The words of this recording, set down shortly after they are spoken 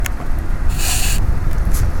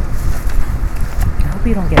hope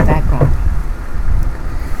you don't get background.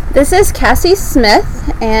 This is Cassie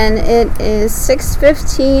Smith, and it is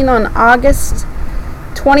 6:15 on August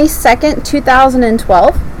 22nd,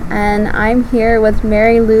 2012, and I'm here with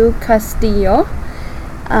Mary Lou Castillo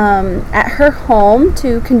at her home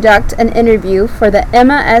to conduct an interview for the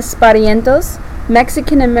Emma S. Barrientos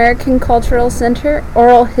Mexican American Cultural Center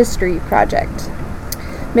Oral History Project.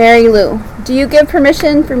 Mary Lou, do you give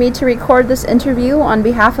permission for me to record this interview on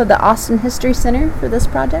behalf of the Austin History Center for this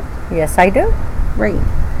project? Yes, I do. Great.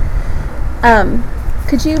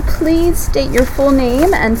 Could you please state your full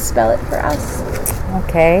name and spell it for us?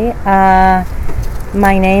 Okay.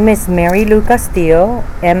 My name is Mary Lou Castillo,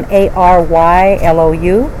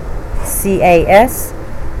 MaryLouCastillo.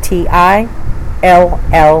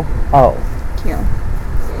 Thank you.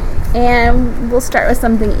 And we'll start with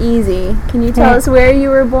something easy. Can you tell us where you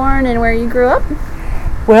were born and where you grew up?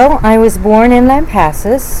 Well, I was born in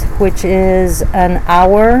Lampasas, which is an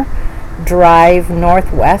hour drive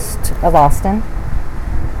northwest of Austin.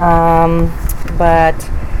 But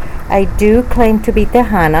I do claim to be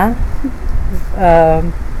Tejana.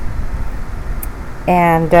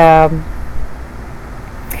 And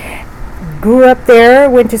grew up there,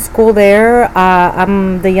 went to school there.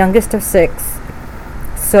 I'm the youngest of 6.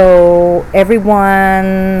 So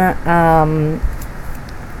everyone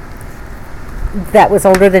that was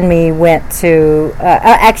older than me went to,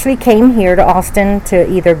 actually came here to Austin to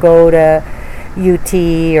either go to UT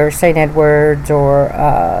or St. Edwards or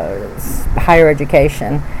higher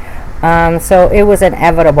education. So it was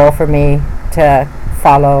inevitable for me to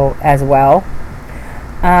follow as well.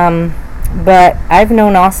 But I've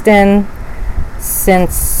known Austin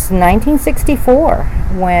since 1964,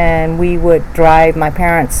 when we would drive, my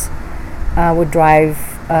parents would drive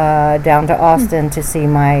down to Austin to see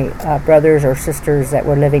my brothers or sisters that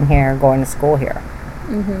were living here, going to school here.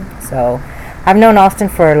 Mm-hmm. So I've known Austin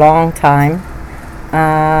for a long time.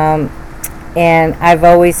 And I've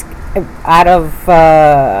always, out of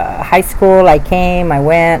high school, I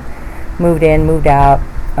went, moved in, moved out,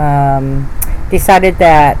 decided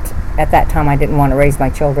that at that time I didn't want to raise my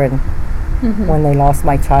children when they lost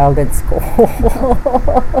my child in school.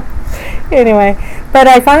 Anyway, but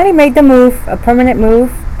I finally made the move, a permanent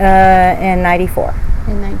move, in 94.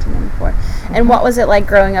 In 1994. And what was it like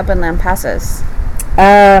growing up in Lampasas?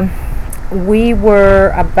 We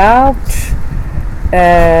were about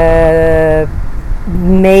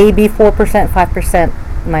maybe 4%, 5%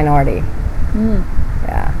 minority.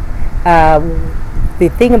 Yeah. The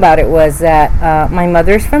thing about it was that my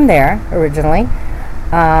mother's from there originally.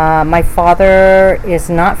 My father is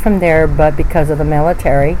not from there, but because of the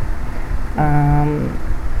military,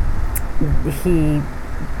 he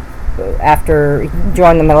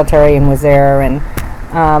joined the military and was there, and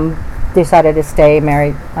decided to stay.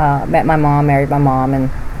 Met my mom, married my mom, and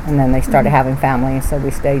then they started having family, so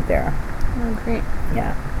we stayed there. Oh, great.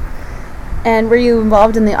 Yeah. And were you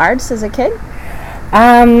involved in the arts as a kid?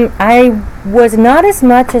 I was not as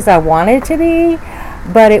much as I wanted to be,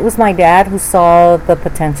 but it was my dad who saw the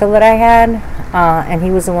potential that I had, and he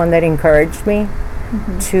was the one that encouraged me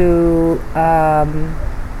to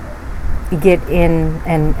get in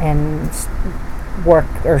and work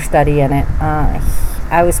or study in it.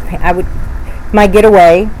 My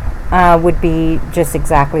getaway would be just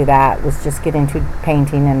exactly that, was just get into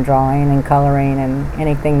painting and drawing and coloring and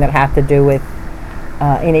anything that had to do with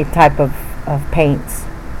any type of paints.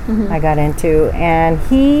 I got into, and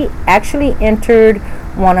he actually entered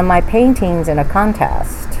one of my paintings in a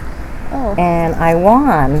contest. And I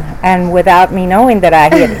won, and without me knowing that I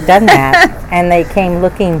had done that. And they came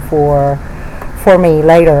looking for me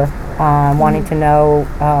later, wanting to know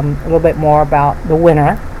a little bit more about the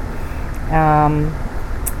winner.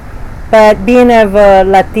 But being of a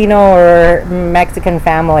Latino or Mexican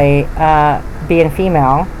family, being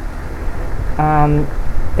female,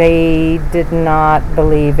 they did not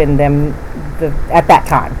believe in them at that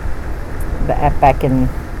time. Back in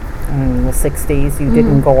the 60s, you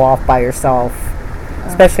didn't go off by yourself,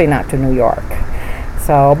 especially not to New York.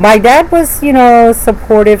 So my dad was,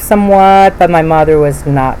 supportive somewhat, but my mother was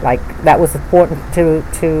not. Like, that was important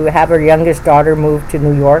to have her youngest daughter move to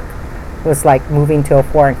New York. It was like moving to a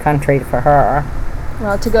foreign country for her.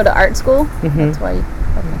 Well, to go to art school? That's why.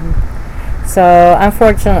 So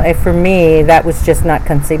unfortunately for me, that was just not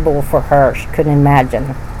conceivable for her. She couldn't imagine,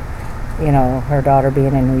 her daughter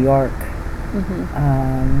being in New York.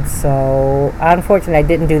 So unfortunately, I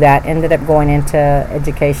didn't do that. Ended up going into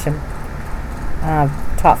education.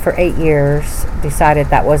 Taught for 8 years. Decided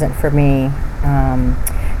that wasn't for me.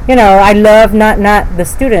 I love not the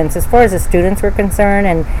students, as far as the students were concerned,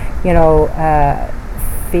 and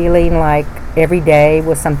feeling like every day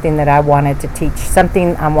was something that I wanted to teach,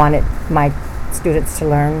 something I wanted my students to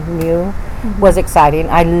learn new, was exciting.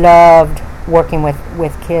 I loved working with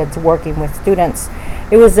kids, working with students.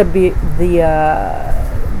 It was the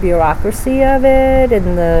bureaucracy of it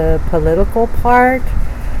and the political part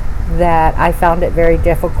that I found it very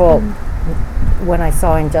difficult when I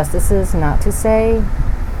saw injustices not to say.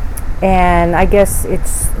 And I guess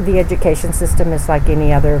it's the education system is like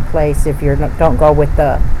any other place. If you don't go with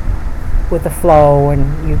the flow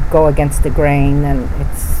and you go against the grain, then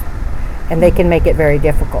and they can make it very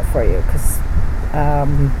difficult for you because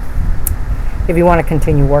if you want to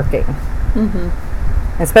continue working,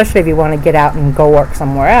 especially if you want to get out and go work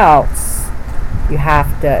somewhere else, you have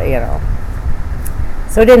to,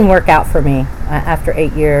 So it didn't work out for me after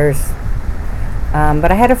 8 years.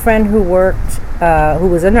 But I had a friend who worked, who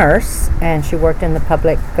was a nurse, and she worked in the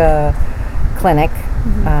public clinic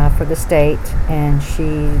for the state, and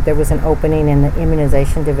there was an opening in the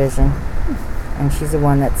immunization division, and she's the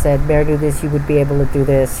one that said, "Bear, do this, you would be able to do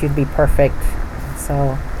this, you'd be perfect."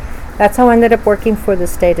 So that's how I ended up working for the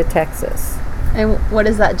state of Texas. And what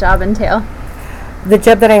does that job entail? The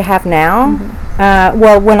job that I have now,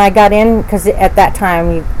 well, when I got in, because at that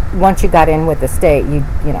time, once you got in with the state, it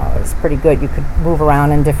was pretty good. You could move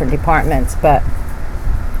around in different departments, but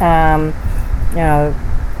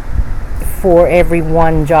for every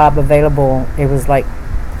one job available, it was like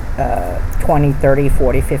 20, 30,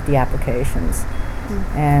 40, 50 applications.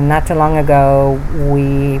 And not too long ago,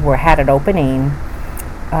 we had an opening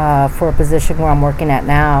for a position where I'm working at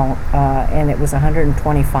now, and it was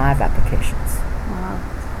 125 applications. Wow.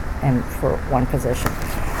 And for one position.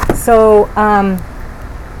 So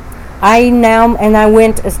I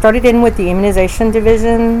started in with the immunization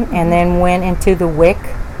division, and then went into the WIC,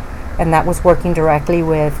 and that was working directly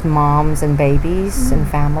with moms and babies and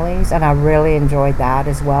families, and I really enjoyed that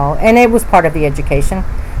as well. And it was part of the education.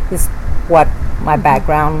 This is what my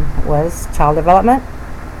background was, child development.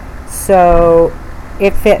 So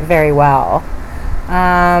it fit very well.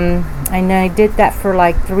 And I did that for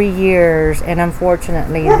like 3 years, and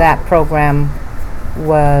unfortunately that program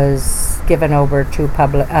was given over to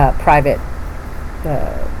private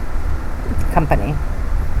company,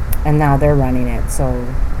 and now they're running it. So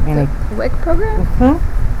the WIC program?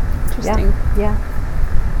 Interesting.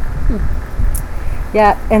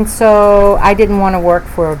 Yeah, and so I didn't want to work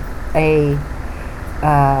for a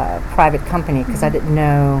private company because I didn't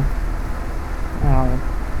know.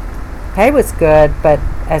 Pay was good, but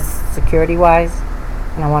as security wise,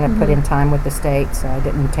 and I want to put in time with the state, so I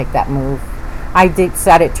didn't take that move. I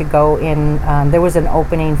decided to go in. There was an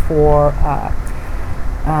opening for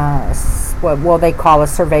what they call a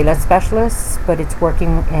surveillance specialist, but it's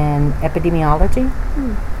working in epidemiology,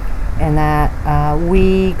 and that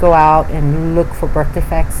we go out and look for birth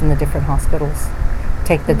defects in the different hospitals,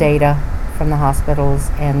 take the data from the hospitals,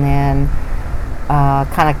 and then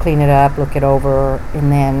kind of clean it up, look it over,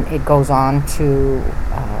 and then it goes on to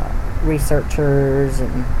researchers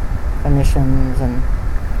and clinicians and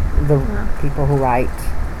the people who write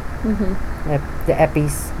the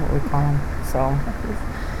EPIs, what we call them. So,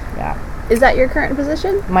 yeah. Is that your current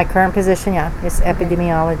position? My current position, yeah, is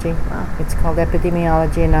epidemiology. Wow. It's called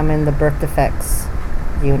epidemiology, and I'm in the birth defects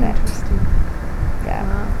unit. Yeah.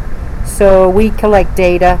 Wow. So we collect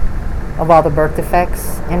data of all the birth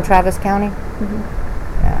defects in Travis County.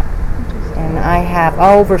 Yeah. And I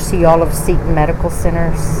oversee all of Seton Medical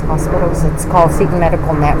Center's hospitals. It's called Seton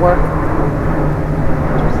Medical Network.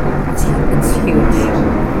 It's huge.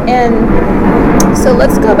 And so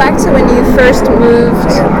let's go back to when you first moved.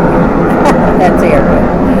 That's the airport.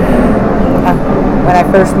 When I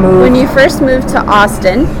first moved. When you first moved to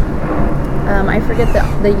Austin, I forget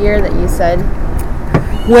the year that you said.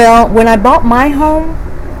 Well, when I bought my home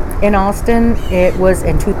in Austin, it was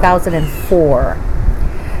in 2004.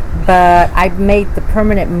 But I made the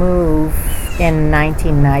permanent move in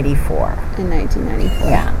 1994. In 1994.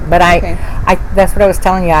 Yeah, but I that's what I was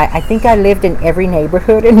telling you. I think I lived in every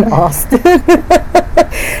neighborhood in Austin,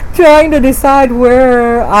 trying to decide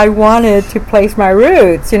where I wanted to place my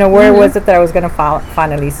roots. Where was it that I was going to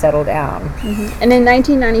finally settle down? And in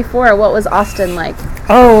 1994, what was Austin like?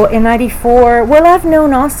 Oh, in 94, well, I've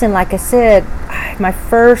known Austin, like I said, my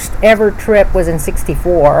first ever trip was in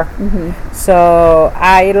 64. So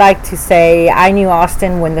I like to say I knew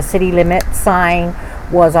Austin when the city limit sign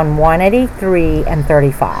was on 183 and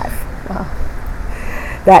 35. Wow.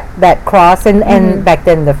 That cross, and back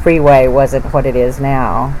then the freeway wasn't what it is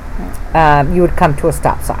now. You would come to a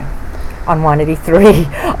stop sign on 183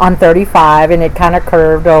 on 35, and it kind of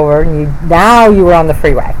curved over, and now you were on the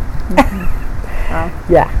freeway. Wow.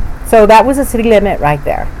 Yeah. So that was the city limit right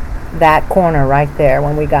there. that corner right there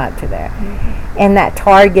when we got to there. And that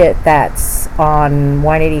Target that's on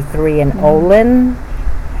 183 in Olin,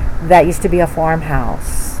 that used to be a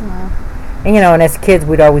farmhouse. Wow. And, and as kids,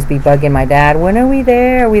 we'd always be bugging my dad, when are we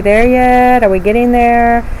there? Are we there yet? Are we getting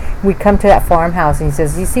there? We'd come to that farmhouse, and he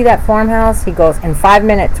says, you see that farmhouse? He goes, in 5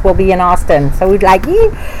 minutes, we'll be in Austin. So we'd like,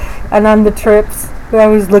 eee! And on the trips, I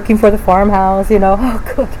was looking for the farmhouse,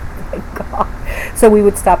 oh, good, thank God. So we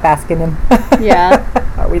would stop asking him. Yeah.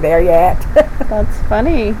 Are we there yet? That's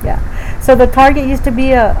funny. Yeah. So the Target used to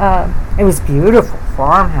be it was beautiful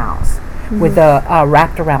farmhouse with a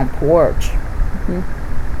wrapped around porch.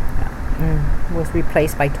 It was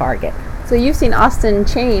replaced by Target. So you've seen Austin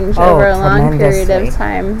change over a long period of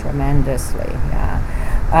time. Tremendously, yeah.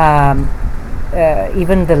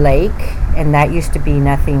 Even the lake, and that used to be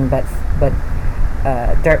nothing but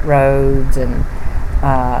dirt roads and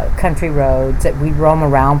country roads that we'd roam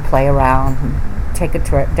around, play around, and take a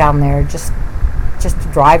trip down there just to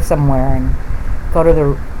drive somewhere and go to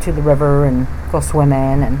the river and go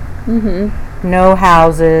swimming, and no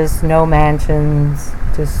houses, no mansions,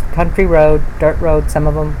 just country road, dirt road, some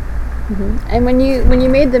of them. And when you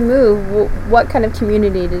made the move, what kind of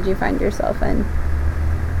community did you find yourself in?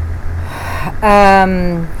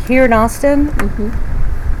 Here in Austin?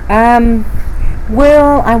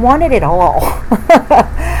 Well, I wanted it all.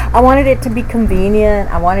 I wanted it to be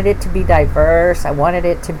convenient. I wanted it to be diverse. I wanted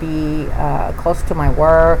it to be close to my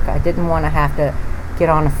work. I didn't want to have to get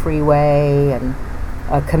on a freeway and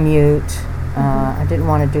commute. I didn't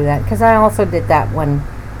want to do that, because I also did that when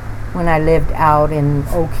I lived out in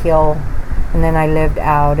Oak Hill, and then I lived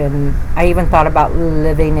out in, I even thought about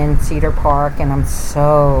living in Cedar Park, and I'm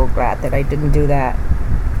so glad that I didn't do that.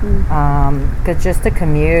 Because just the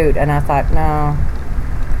commute, and I thought, no.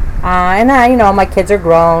 And I, my kids are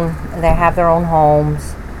grown, they have their own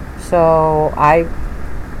homes, so I,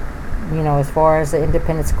 as far as the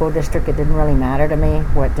independent school district, it didn't really matter to me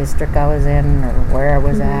what district I was in or where I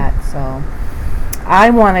was at. So I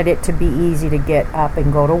wanted it to be easy to get up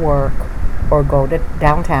and go to work, or go to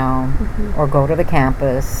downtown, or go to the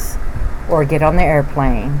campus, or get on the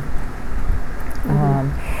airplane.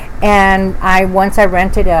 And once I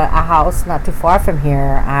rented a house not too far from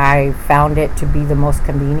here, I found it to be the most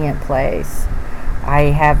convenient place.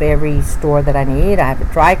 I have every store that I need. I have a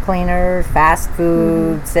dry cleaners, fast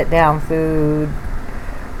food, sit-down food.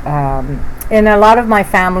 And a lot of my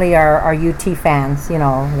family are UT fans, they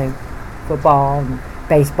football and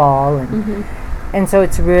baseball. And so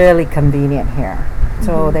it's really convenient here.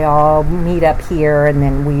 So they all meet up here, and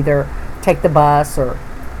then we either take the bus or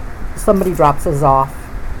somebody drops us off.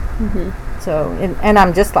 So, and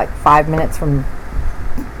I'm just like 5 minutes from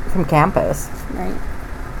campus. Right.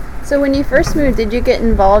 So when you first moved, did you get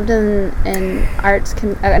involved in an art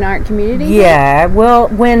community? Yeah. Well,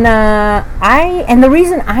 when and the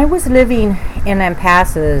reason I was living in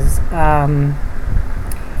Lampasas,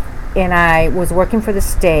 and I was working for the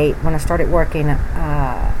state when I started working.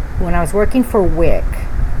 When I was working for WIC,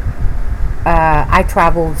 I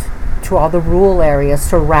traveled to all the rural areas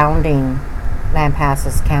surrounding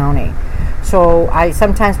Lampasas County. So I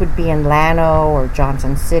sometimes would be in Llano or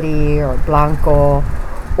Johnson City or Blanco,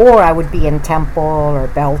 or I would be in Temple or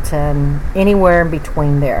Belton, anywhere in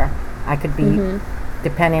between there. I could be,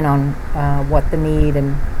 depending on what the need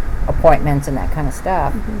and appointments and that kind of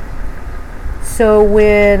stuff. So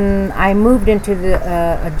when I moved into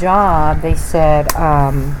a job, they said,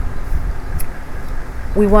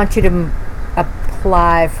 we want you to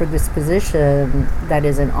apply for this position that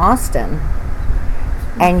is in Austin,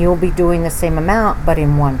 and you'll be doing the same amount but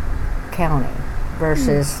in one county,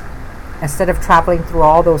 versus instead of traveling through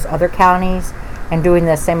all those other counties and doing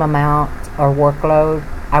the same amount or workload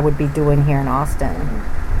I would be doing here in Austin.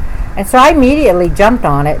 And so I immediately jumped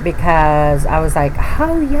on it, because I was like,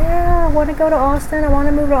 oh yeah, I want to go to Austin, I want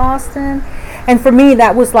to move to Austin. And for me,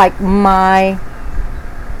 that was like my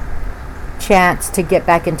chance to get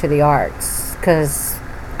back into the arts, because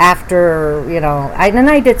after,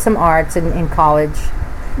 I did some arts in college,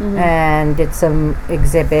 and did some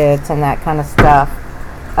exhibits and that kind of stuff.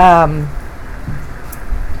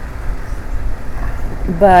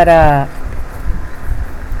 But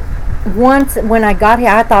once, when I got here,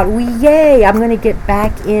 I thought, yay, I'm going to get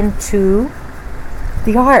back into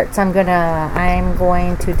the arts. I'm going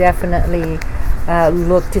to definitely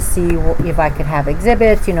look to see if I could have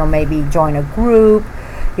exhibits, maybe join a group,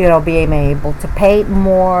 being able to paint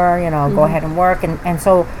more, go ahead and work. And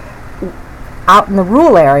so out in the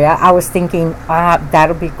rural area, I was thinking,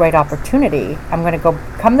 that'll be a great opportunity. I'm going to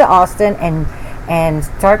come to Austin and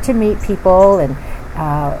start to meet people and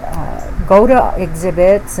go to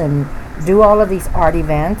exhibits and do all of these art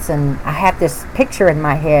events, and I had this picture in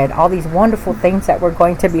my head, all these wonderful things that were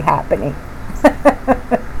going to be happening.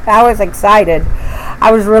 I was excited.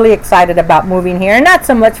 I was really excited about moving here, and not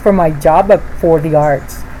so much for my job, but for the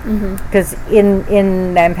arts. Because in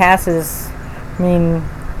Lampasas, I mean,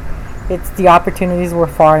 it's the opportunities were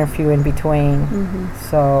far and few in between.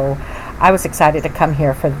 So I was excited to come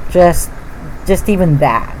here for just even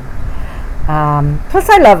that. Plus,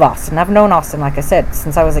 I love Austin. I've known Austin, like I said,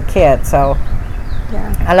 since I was a kid. So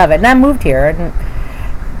I love it. And I moved here and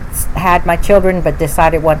had my children, but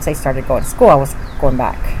decided once they started going to school, I was going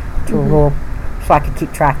back to a rural, so I could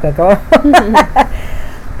keep track of going.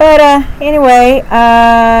 But anyway,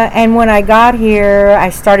 and when I got here, I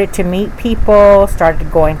started to meet people,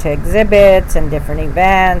 started going to exhibits and different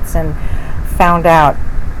events, and found out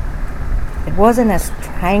it wasn't as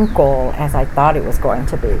tranquil as I thought it was going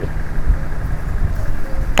to be.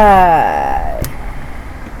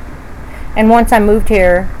 And once I moved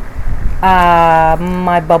here,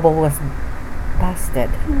 my bubble was busted.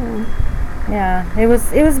 Yeah, it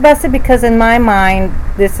was busted because in my mind,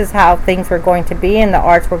 this is how things were going to be, and the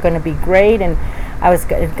arts were going to be great, and I was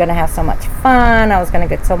going to have so much fun. I was going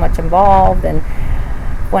to get so much involved, and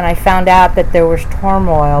when I found out that there was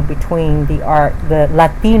turmoil between the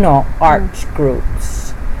Latino arts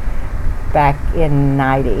groups back in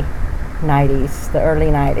the early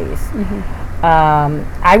 90s.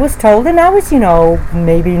 I was told, and I was,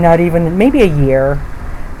 maybe a year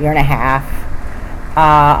and a half,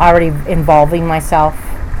 already involving myself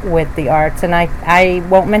with the arts. And I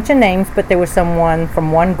won't mention names, but there was someone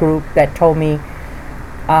from one group that told me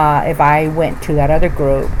if I went to that other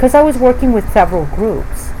group, because I was working with several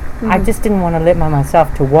groups. I just didn't want to limit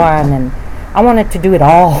myself to one, and I wanted to do it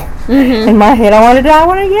all. In my head, I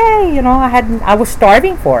wanted, yay, I was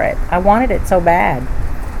starving for it. I wanted it so bad.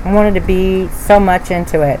 I wanted to be so much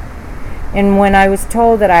into it. And when I was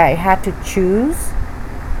told that I had to choose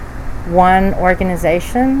one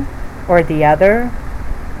organization or the other,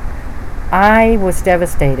 I was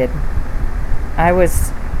devastated. I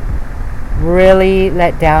was really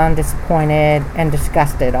let down, disappointed, and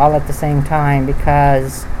disgusted all at the same time,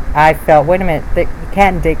 because I felt, wait a minute, that you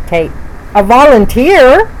can't dictate a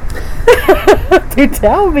volunteer to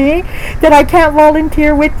tell me that I can't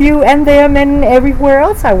volunteer with you and them and everywhere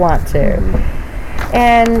else I want to.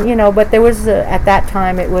 And, but there was, at that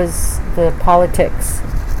time, it was the politics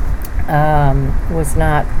was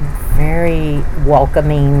not very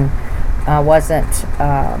welcoming, wasn't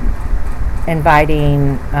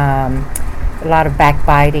inviting, a lot of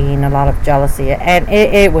backbiting, a lot of jealousy, and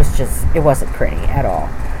it wasn't pretty at all.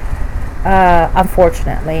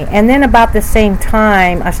 Unfortunately. And then about the same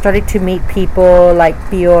time, I started to meet people like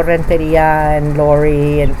Pio Renteria and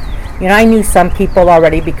Lori, and I knew some people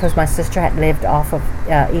already because my sister had lived off of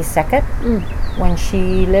East 2nd when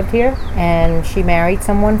she lived here, and she married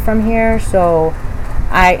someone from here, so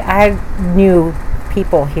I knew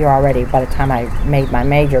people here already by the time I made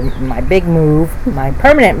my big move, my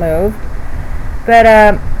permanent move. But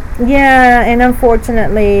and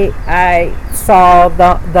unfortunately, I saw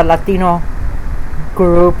the Latino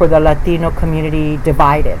group or the Latino community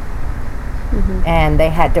divided. And they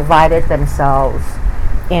had divided themselves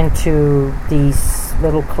into these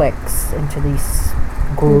little cliques, into these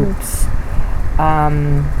groups.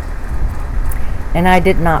 And I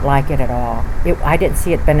did not like it at all. I didn't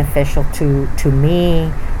see it beneficial to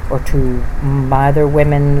me or to my other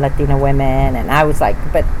women, Latina women. And I was like,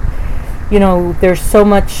 but there's so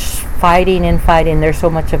much fighting, there's so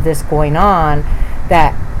much of this going on,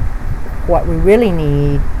 that what we really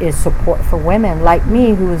need is support for women like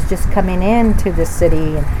me, who was just coming into the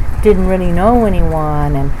city and didn't really know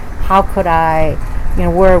anyone, and how could I,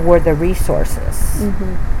 where were the resources?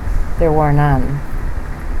 There were none.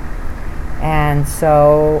 And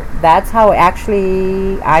so that's how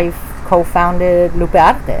actually I co-founded Lupe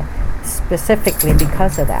Arte, specifically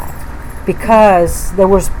because of that. Because there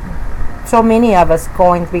was so many of us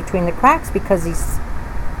going between the cracks, because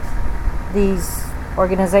these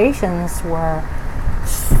organizations were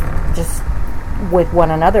just with one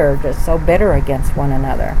another, just so bitter against one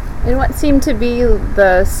another. And what seemed to be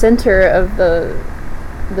the center of the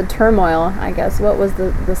turmoil, I guess? What was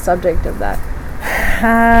the subject of that?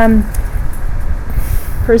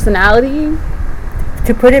 Personality?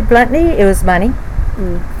 To put it bluntly, it was money.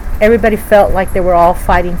 Everybody felt like they were all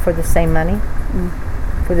fighting for the same money.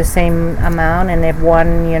 For the same amount, and if one,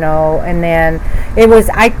 and then it was,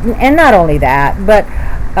 and not only that, but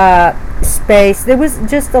space. There was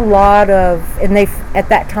just a lot of, and at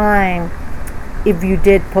that time, if you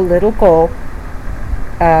did political,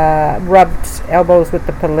 rubbed elbows with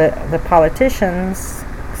the politicians,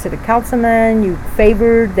 city councilman,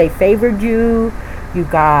 they favored you, you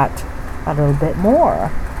got a little bit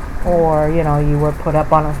more, or you were put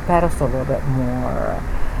up on a pedestal a little bit more.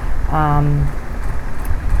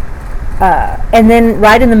 And then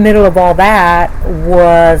right in the middle of all that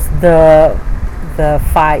was the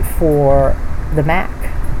fight for the MAC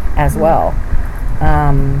as well.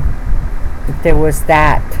 There was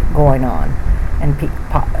that going on, and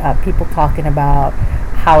people talking about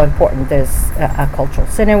how important this a cultural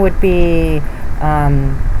center would be.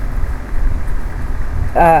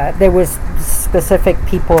 There was specific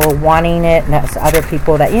people wanting it, and that's other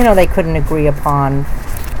people that they couldn't agree upon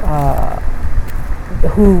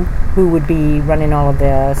who would be running all of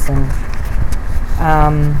this. And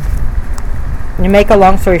to make a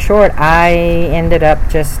long story short, I ended up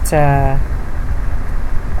just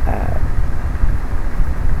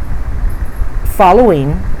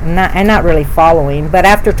following, not really following, but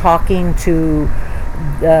after talking to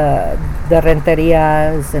the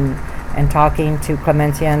Renterias and talking to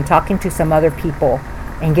Clemencia and talking to some other people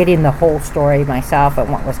and getting the whole story myself and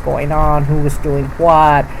what was going on, who was doing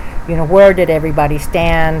what, where did everybody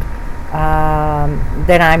stand,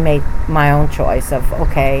 then I made my own choice of,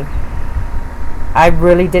 okay, I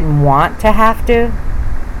really didn't want to have to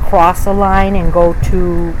cross a line and go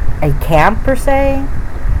to a camp per se,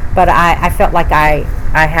 but I felt like I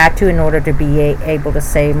had to in order to be able to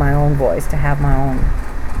say my own voice, to have my own.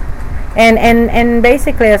 And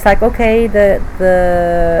basically it's like, okay,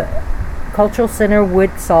 the cultural center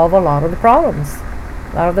would solve a lot of the problems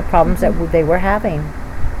that they were having,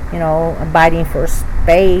 abiding for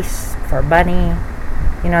space, for money,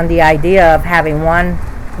 and the idea of having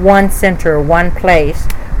one center, one place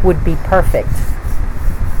would be perfect.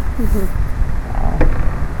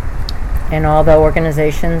 And all the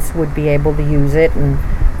organizations would be able to use it and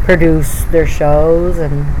produce their shows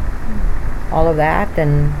and all of that.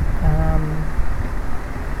 And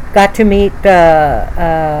got to meet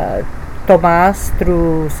Tomas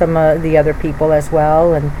through some of the other people as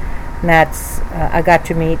well, and that's I got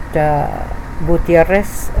to meet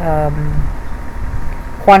Gutierrez,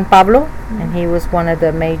 Juan Pablo, and he was one of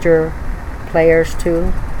the major players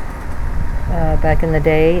too back in the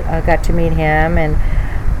day. I got to meet him, and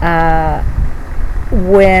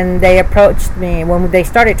when they approached me, when they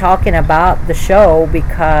started talking about the show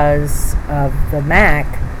because of the MAC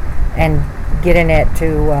and getting it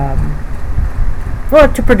to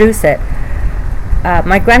produce it,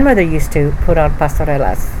 my grandmother used to put on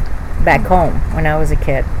pastorelas back home when I was a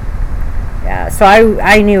kid. Yeah, so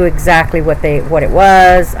I knew exactly what it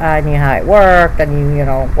was. I knew how it worked. I knew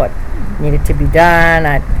what needed to be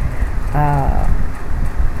done.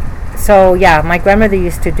 So yeah, my grandmother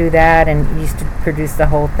used to do that and used to produce the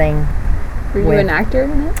whole thing. Were you an actor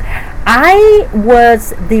in it? I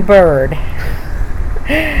was the bird.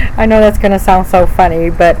 I know that's gonna sound so funny,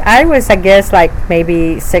 but I was, I guess, like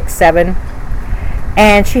maybe 6, 7,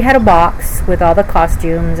 and she had a box with all the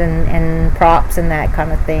costumes and props and that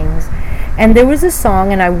kind of things. And there was a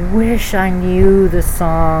song, and I wish I knew the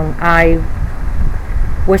song. I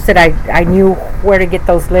wish that I knew where to get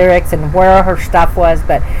those lyrics and where her stuff was,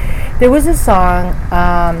 but there was a song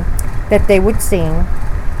that they would sing,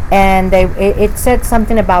 and it said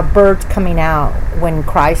something about birds coming out when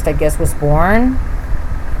Christ, I guess, was born,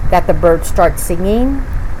 that the birds start singing,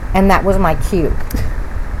 and that was my cue.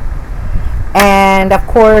 And of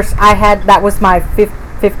course that was my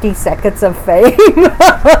 50 seconds of fame.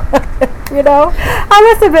 I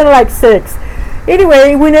must have been like 6.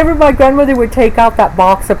 Anyway, whenever my grandmother would take out that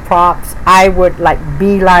box of props, I would like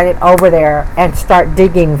beeline it over there and start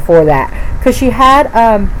digging for that, because she had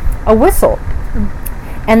a whistle,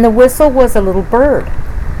 and the whistle was a little bird,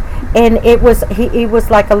 and it was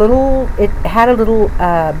like a little, it had a little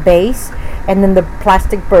base, and then the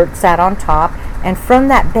plastic bird sat on top, and from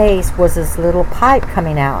that base was this little pipe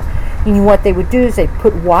coming out. And what they would do is they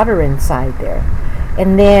put water inside there,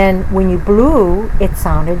 and then when you blew, it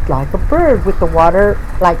sounded like a bird with the water,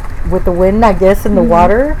 like with the wind, I guess, in the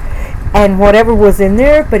water, and whatever was in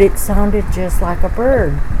there, but it sounded just like a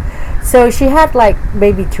bird. So she had like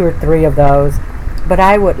maybe 2 or 3 of those, but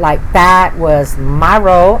I would that was my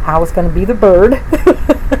role. I was going to be the bird.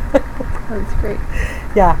 That's great.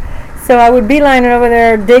 Yeah. So I would beeline it over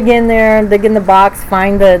there, dig in the box,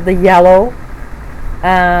 find the yellow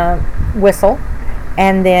whistle,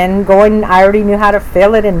 and then go in. I already knew how to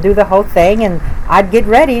fill it and do the whole thing, and I'd get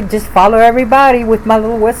ready, just follow everybody with my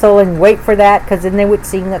little whistle and wait for that, because then they would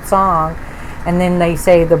sing that song, and then they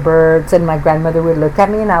say the birds, and my grandmother would look at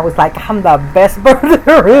me, and I was like, I'm the best bird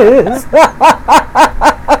there is.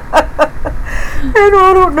 And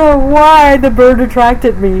I don't know why the bird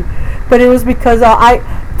attracted me, but it was because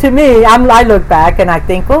to me, I look back and I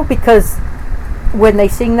think, well, because when they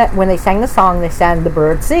sang the song, they sang the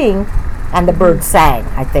bird sing, and the bird sang.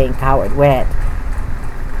 I think how it went,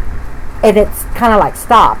 and it's kind of like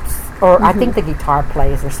stops, or I think the guitar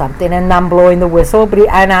plays or something, and I'm blowing the whistle,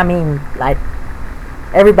 and I mean like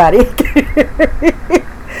everybody.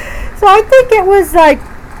 So I think it was like,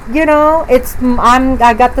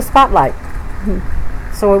 I got the spotlight.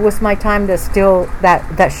 So it was my time to steal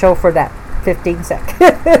that show for that 15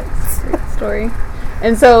 seconds. Story.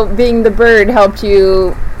 And so being the bird helped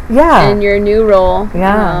you in your new role.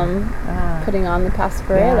 Putting on the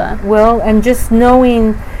Pastorela. Yeah. Well, and just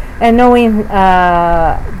knowing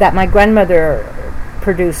that my grandmother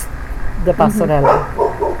produced the Pastorela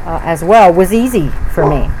as well was easy for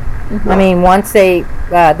me. I mean, once they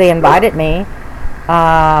invited me,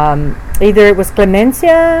 either it was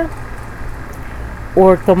Clemencia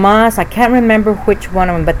or Tomas, I can't remember which one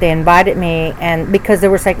of them, but they invited me, and because they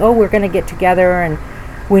were saying, oh, we're going to get together and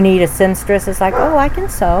we need a seamstress. It's like, oh, I can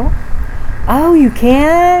sew. Oh, you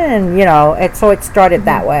can? And, so it started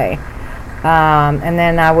that way. And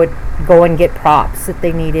then I would go and get props that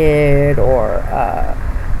they needed, or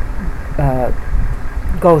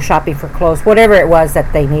go shopping for clothes, whatever it was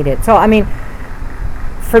that they needed. So, I mean,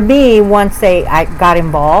 for me, once I got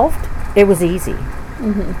involved, it was easy.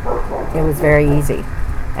 It was very easy.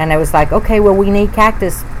 And it was like, okay, well, we need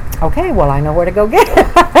cactus. Okay, well, I know where to go get it.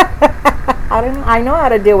 I know how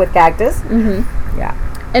to deal with cactus. Yeah.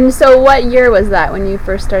 And so what year was that when you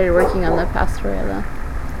first started working on the Pastorela?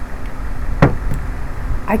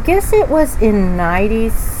 I guess it was in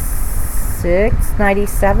 96,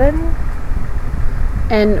 97.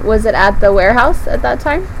 And was it at the warehouse at that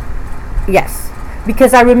time? Yes.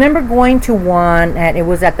 Because I remember going to one, and it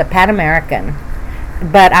was at the Pan American.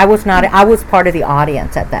 But I was part of the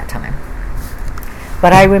audience at that time.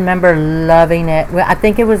 But I remember loving it. Well, I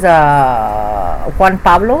think it was Juan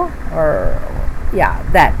Pablo,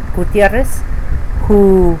 that Gutierrez,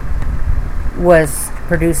 who was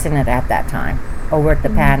producing it at that time over at the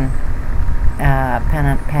Pan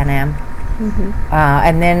Am.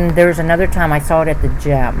 And then there was another time I saw it at the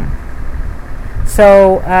Gem.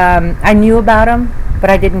 So I knew about them, but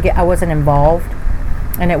I wasn't involved.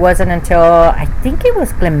 And it wasn't until, I think it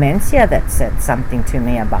was Clemencia that said something to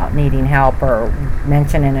me about needing help, or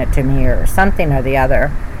mentioning it to me, or something or the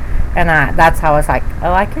other. And that's how I was like,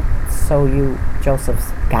 oh, I could sew you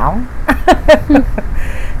Joseph's gown.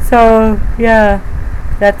 So, yeah,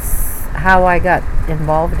 that's how I got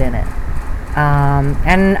involved in it.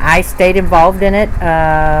 And I stayed involved in it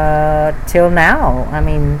till now. I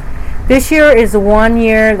mean, this year is the 1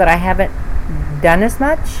 year that I haven't done as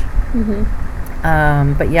much.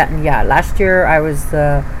 But last year I was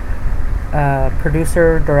the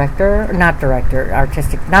producer, director, not the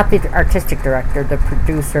artistic director, the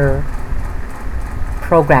producer,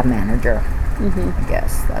 program manager. I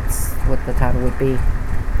guess that's what the title would be.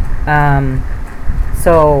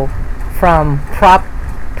 So from prop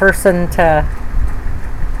person to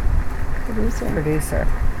producer.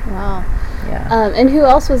 Wow. Yeah. And who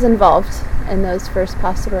else was involved in those first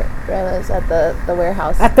pastorelas at the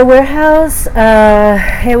warehouse? At the warehouse,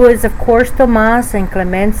 it was, of course, Tomas and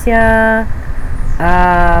Clemencia.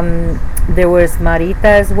 There was Marita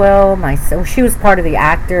as well. She was part of the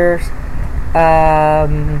actors.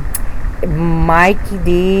 Mikey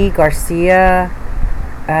D. Garcia.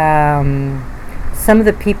 Some of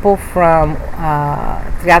the people from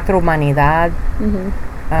Teatro Humanidad.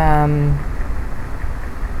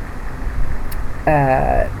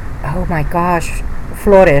 Oh my gosh,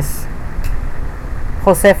 Flores,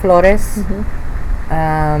 Jose Flores.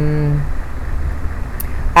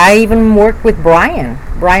 I even worked with Brian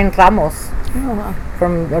Ramos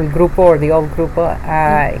from El Grupo, or the old Grupo.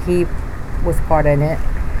 He was part in it.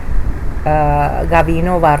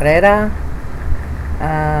 Gavino Barrera.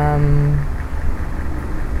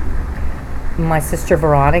 My sister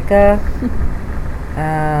Veronica.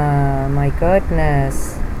 My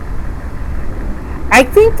goodness. I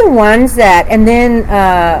think the ones that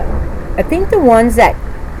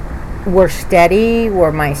were steady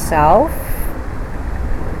were myself,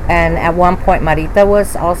 and at one point Marita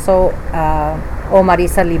was also,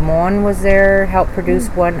 Marisa Limon was there, helped produce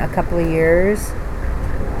a couple of years,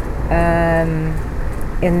 and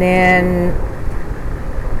then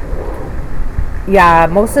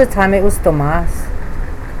most of the time it was Tomas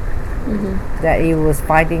that he was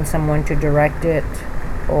finding someone to direct it,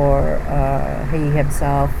 or he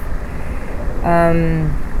himself.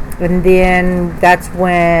 And then that's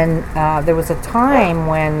when there was a time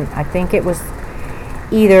when I think it was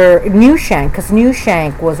either New Shank, because New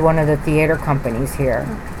Shank was one of the theater companies here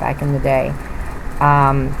back in the day.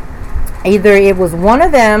 Either it was one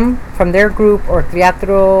of them from their group or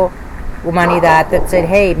Teatro Humanidad that said,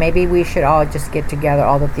 hey, maybe we should all just get together,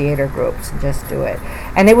 all the theater groups, and just do it.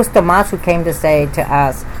 And it was Tomas who came to say to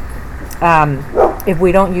us, if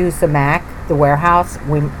we don't use the MAC, the warehouse,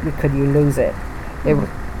 we could you lose it.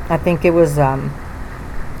 I think it was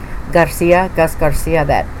Gus Garcia,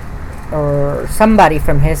 that, or somebody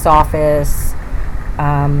from his office,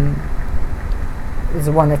 is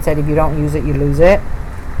the one that said if you don't use it, you lose it.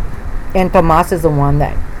 And Tomas is the one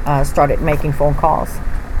that started making phone calls.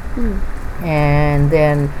 And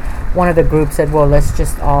then one of the groups said, well, let's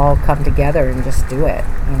just all come together and just do it,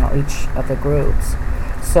 each of the groups.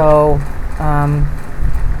 So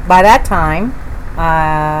by that time,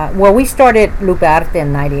 we started Lupearte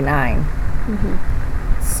in 99.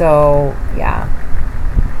 So,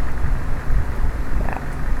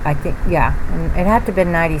 I think, and it had to have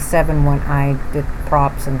been 97 when I did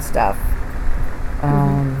props and stuff.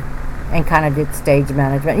 And kind of did stage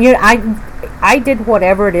management. I did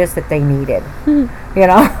whatever it is that they needed.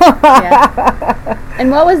 Yeah.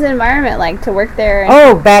 And what was the environment like to work there?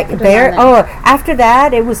 Back there. After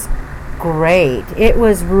that, it was great. It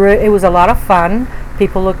was a lot of fun.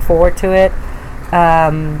 People looked forward to it.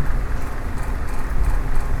 And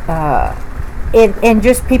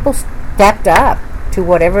just people stepped up to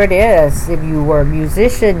whatever it is. If you were a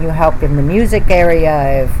musician, you helped in the music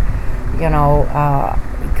area. If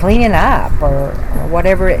cleaning up or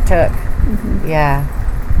whatever it took. Yeah.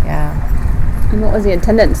 And what was the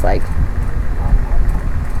attendance like?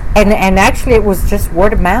 And actually it was just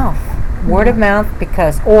word of mouth. Word of mouth,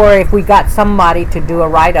 or if we got somebody to do a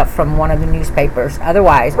write-up from one of the newspapers,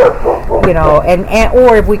 otherwise,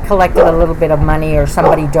 or if we collected a little bit of money or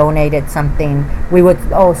somebody donated something, we would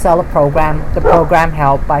sell a program. The program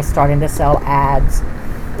helped by starting to sell ads,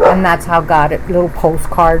 and that's how got it, little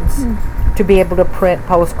postcards, to be able to print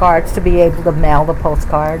postcards, to be able to mail the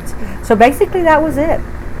postcards. So basically that was it.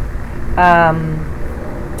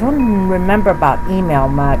 Don't remember about email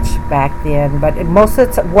much back then, but most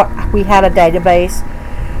of what we had a database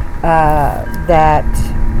that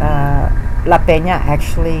La Peña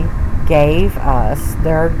actually gave us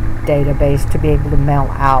their database to be able to mail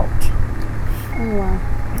out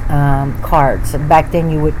cards. And back then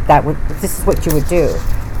this is what you would do,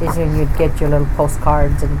 is when you'd get your little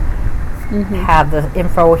postcards and have the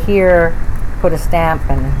info here, put a stamp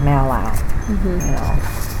and mail out.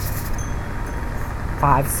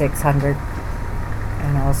 500-600,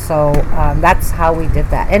 so that's how we did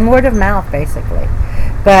that, and word of mouth basically.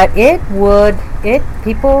 But I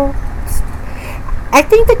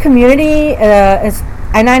think the community is,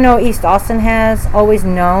 and I know East Austin has always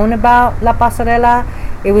known about La Pasarela.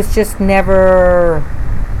 It was just never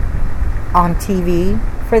on TV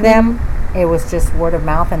for them. It was just word of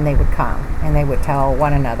mouth, and they would come and they would tell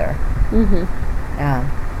one another. Awesome.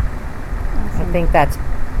 I think that's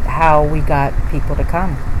how we got people to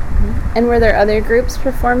come. And were there other groups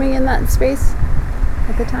performing in that space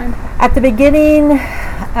at the time? At the beginning,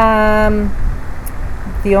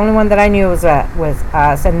 the only one that I knew was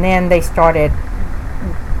us, and then they started.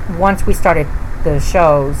 Once we started the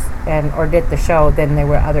shows or did the show, then there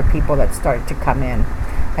were other people that started to come in.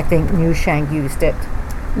 I think New Shank used it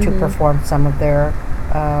to perform some of their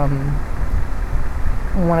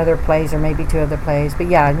one of their plays, or maybe two of their plays. But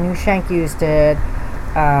yeah, New Shank used it.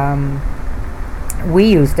 We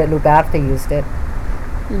used it. Lupearte used it.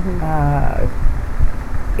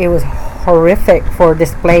 It was horrific for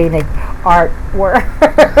displaying artwork.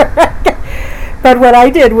 But what I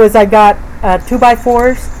did was I got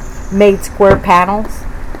 2x4s, made square panels,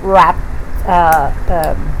 wrapped,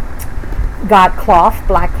 got cloth,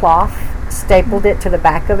 black cloth, stapled it to the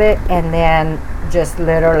back of it, and then just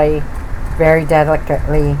literally very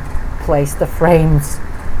delicately placed the frames.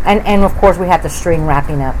 And of course we had the string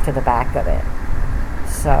wrapping up to the back of it.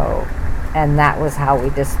 So, and that was how we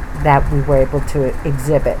were able to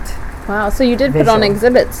exhibit. Wow, so you did put on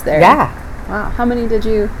exhibits there. Yeah. Wow, how many did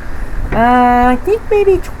you? I think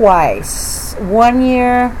maybe twice. One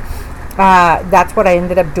year, that's what I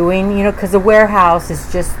ended up doing, because the warehouse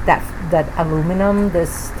is just that aluminum,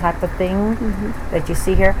 this type of thing that you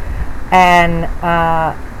see here. And,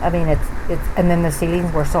 it's and then the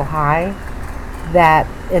ceilings were so high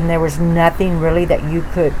and there was nothing really that you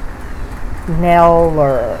could nail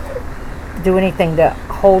or do anything to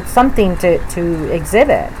hold something to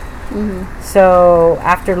exhibit. So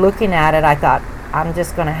after looking at it, I thought, I'm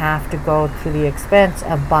just going to have to go to the expense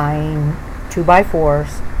of buying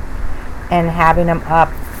 2x4s and having them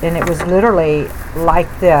up. And it was literally like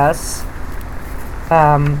this,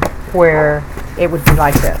 where it would be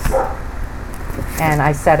like this. And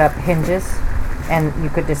I set up hinges and you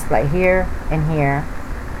could display here and here,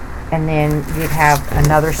 and then you'd have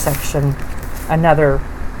another section, another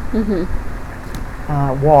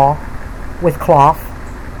wall with cloth,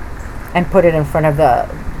 and put it in front of the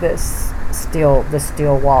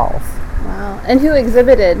steel walls. Wow. And who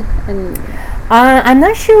exhibited? And I'm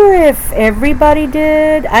not sure if everybody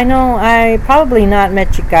did. I know I probably not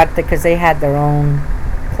Mexicarte because they had their own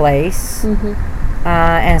place,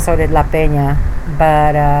 and so did La Peña.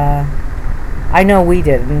 But I know we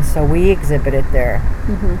didn't, so we exhibited there.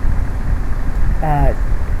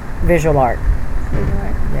 Visual art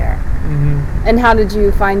there. And how did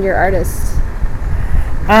you find your artists?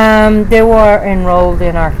 They were enrolled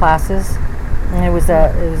in our classes, and it was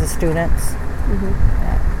the students.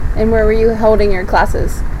 And where were you holding your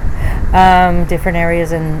classes? Different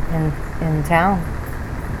areas in town.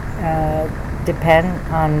 Depend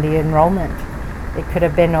on the enrollment. It could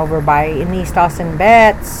have been over in East Austin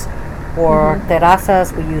Betts or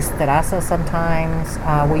Terrazas. We use Terrazas sometimes.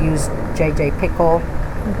 We use JJ Pickle,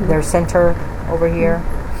 their center over here.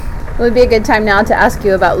 It would be a good time now to ask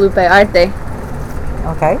you about Lupe Arte.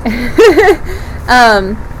 Okay.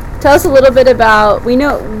 Tell us a little bit about, we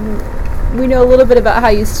know a little bit about how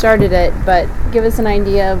you started it, but give us an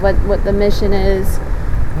idea of what the mission is.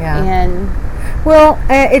 Yeah. And well,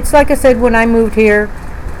 it's like I said, when I moved here,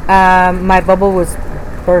 my bubble was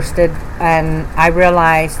bursted, and I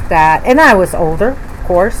realized that, and I was older, of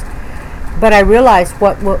course, but I realized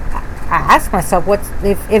I asked myself,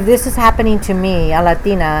 if this is happening to me, a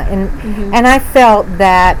Latina, and I felt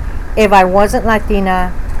that if I wasn't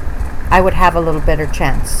Latina, I would have a little better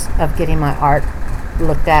chance of getting my art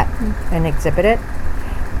looked at and exhibited,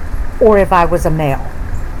 or if I was a male.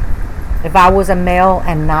 If I was a male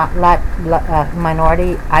and not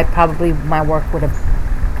minority, my work would have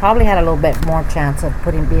probably had a little bit more chance of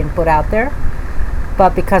being put out there.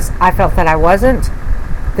 But because I felt that I wasn't,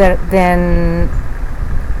 then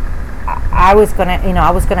I was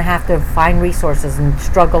gonna have to find resources and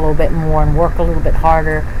struggle a little bit more and work a little bit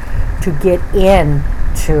harder to get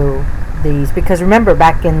into these. Because remember,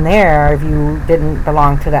 back in there, if you didn't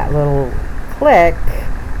belong to that little clique,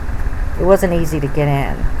 it wasn't easy to get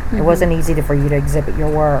in. It wasn't easy for you to exhibit your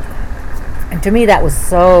work. And to me, that was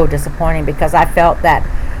so disappointing, because I felt that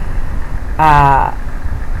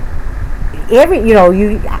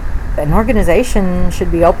an organization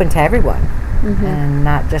should be open to everyone, and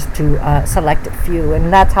not just to a selected few.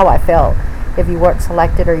 And that's how I felt. If you weren't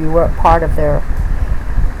selected or you weren't part of their,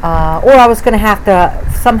 or I was going to have to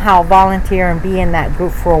somehow volunteer and be in that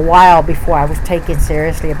group for a while before I was taken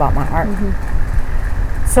seriously about my art.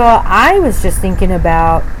 So I was just thinking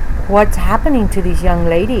about what's happening to these young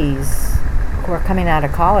ladies who are coming out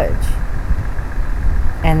of college,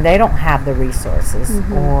 and they don't have the resources,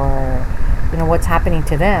 or what's happening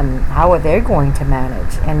to them. How are they going to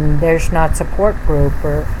manage? And there's not support group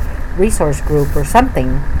or resource group or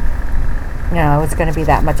something. It's going to be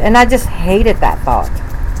that much. And I just hated that thought.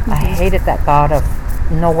 I hated that thought of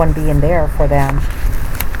no one being there for them.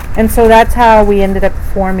 And so that's how we ended up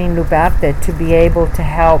forming Lupe Arte, to be able to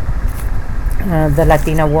help the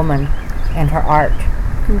Latina woman and her art.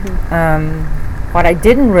 What I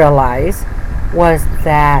didn't realize was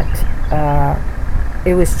that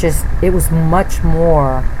it was much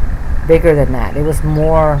more bigger than that. It was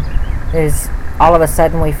more, all of a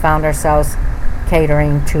sudden we found ourselves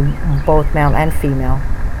catering to both male and female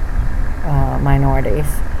minorities.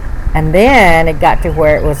 And then it got to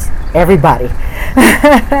where it was everybody.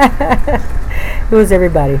 It was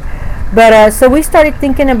everybody. But so we started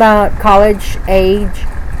thinking about college age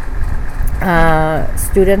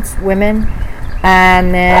students, women.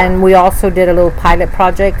 And then we also did a little pilot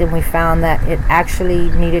project, and we found that it actually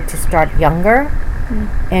needed to start younger.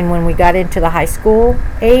 And when we got into the high school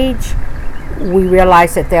age, we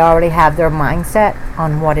realized that they already have their mindset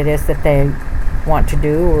on what it is that they want to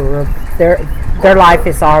do, or their life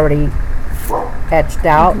is already etched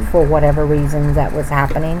out for whatever reason that was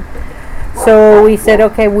happening. So we said,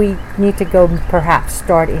 okay, we need to go perhaps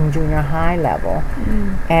start in junior high level.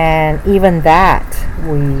 And even that,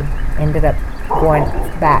 we ended up going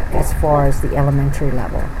back as far as the elementary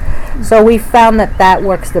level. So we found that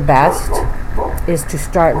works the best, is to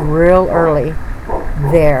start real early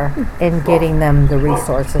there and getting them the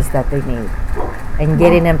resources that they need, and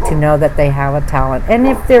getting them to know that they have a talent, and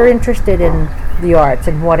if they're interested in the arts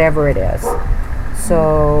and whatever it is.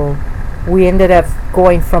 So we ended up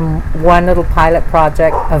going from one little pilot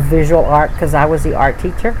project of visual art, because I was the art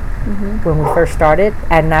teacher when we first started,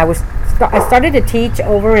 and I started to teach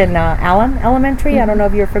over in Allen Elementary. I don't know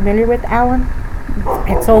if you're familiar with Allen.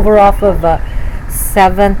 It's over off of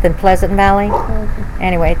 7th and Pleasant Valley.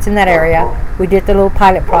 Anyway, it's in that area. We did the little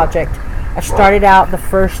pilot project. I started out the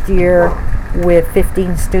first year with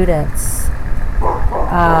 15 students.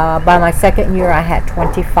 By my second year, I had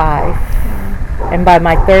 25. And by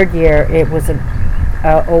my third year, it was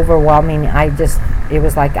overwhelming. It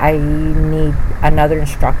was like I need another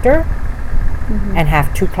instructor and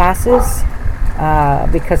have 2 classes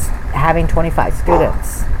because having 25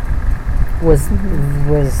 students was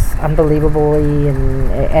unbelievably,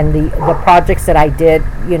 and the projects that I did,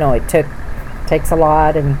 it takes a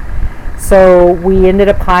lot. And so we ended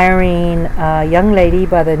up hiring a young lady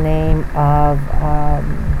by the name of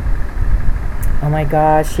oh my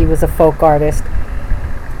gosh, she was a folk artist.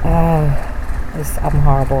 I'm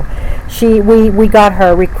horrible. We got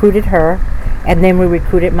her, recruited her, and then we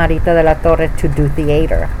recruited Marita de la Torre to do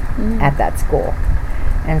theater at that school.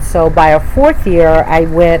 And so by our 4th year, I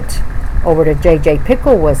went over to JJ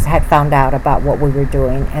Pickle had found out about what we were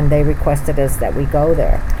doing, and they requested us that we go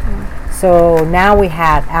there. So now we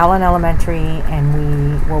had Allen Elementary, and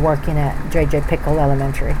we were working at JJ Pickle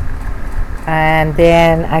Elementary. And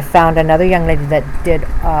then I found another young lady that did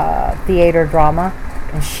theater drama,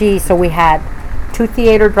 and so we had 2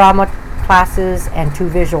 theater drama classes and 2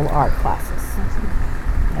 visual art classes.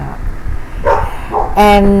 Yeah.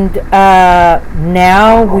 And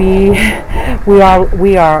now we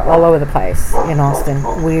are all over the place in Austin.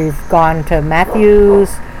 We've gone to Matthews,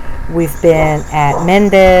 we've been at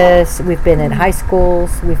Mendez, we've been in high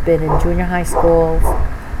schools, we've been in junior high schools.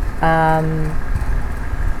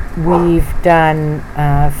 We've done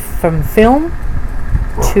from film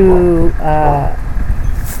to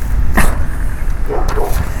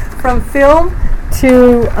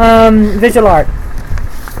visual art.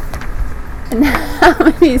 And how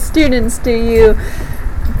many students do you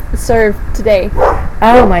serve today?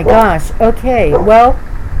 Oh my gosh. Okay. Well,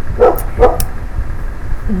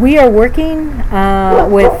 we are working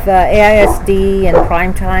with AISD and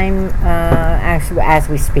Primetime actually as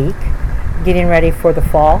we speak, getting ready for the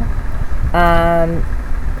fall.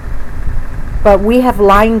 But we have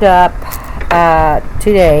lined up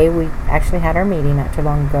today. We actually had our meeting not too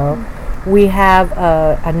long ago. We have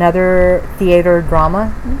another theater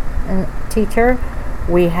drama teacher.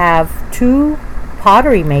 We have 2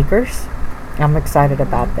 pottery makers. I'm excited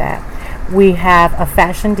about that. We have a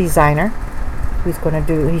fashion designer who's going to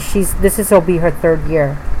do. This will be her 3rd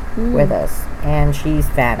year with us, and she's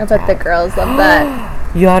fantastic. I bet the girls love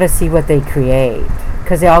that. You ought to see what they create,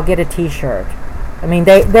 because they all get a T-shirt. I mean,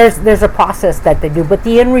 there's a process that they do, but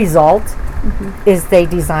the end result is they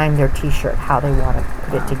design their T-shirt how they want to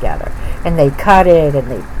put it together, and they cut it and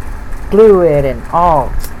they glue it and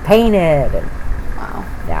all paint it, and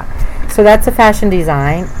yeah. So that's a fashion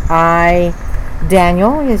design.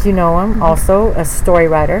 Daniel, as you know him, also a story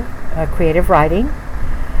writer, creative writing.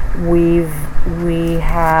 We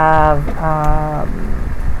have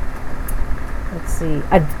let's see,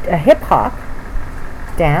 a hip hop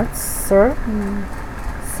dancer.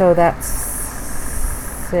 So that's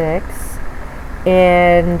 6.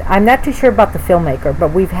 And I'm not too sure about the filmmaker,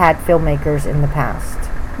 but we've had filmmakers in the past.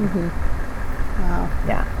 Wow.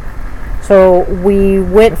 Yeah. So we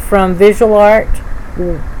went from visual art,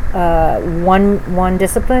 one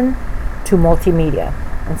discipline, to multimedia.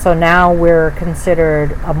 And so now we're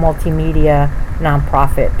considered a multimedia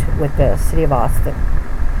nonprofit with the City of Austin.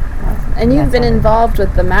 And you've been involved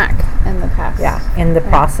with the MAC in the past. Yeah, in the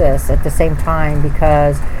process at the same time,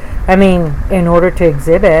 because, I mean, in order to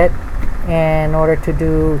exhibit, in order to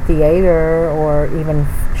do theater or even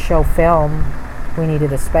show film, we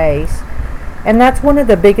needed a space. And that's one of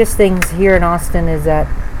the biggest things here in Austin, is that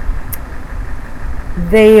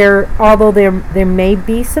although there may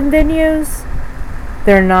be some venues,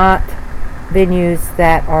 they're not venues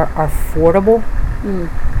that are affordable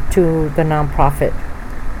to the nonprofit,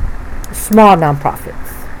 small nonprofits.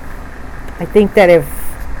 I think that if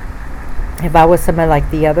I was somebody like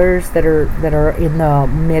the others that are in the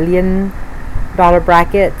 $1 million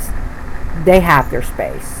brackets, they have their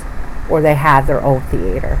space or they have their own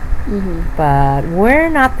theater. But we're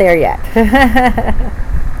not there yet.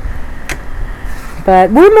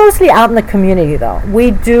 But we're mostly out in the community, though.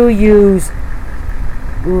 We do use,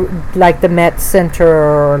 like the Met Center,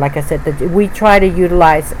 or like I said, we try to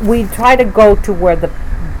go to where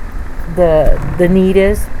the need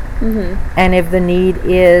is. And if the need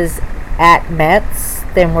is at Met's,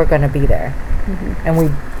 then we're going to be there. And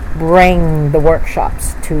we bring the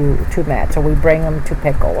workshops to Met's, or we bring them to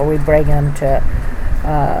Pickle, or we bring them to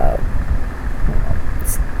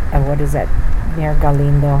what is that, near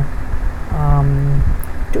Galindo,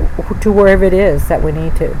 to wherever it is that we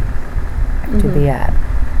need to be at.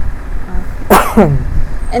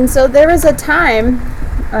 And so there was a time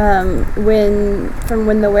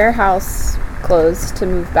when the warehouse closed, to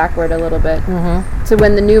move backward a little bit, Mm-hmm. to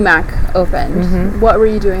when the new Mac opened. Mhm. What were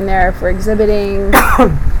you doing there for exhibiting,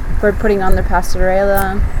 for putting on the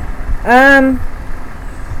pastorela?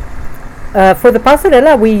 For the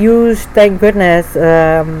pastorela, we used, thank goodness,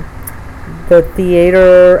 the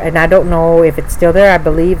theater, and I don't know if it's still there. I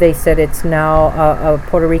believe they said it's now a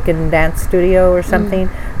Puerto Rican dance studio or something.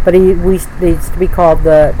 But it used to be called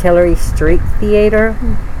the Tillery Street Theater,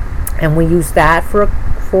 and we used that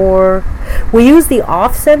we use the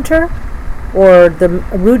Off Center or the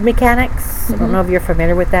Rude Mechanics. I don't know if you're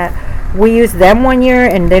familiar with that. We used them one year,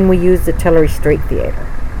 and then we used the Tillery Street Theater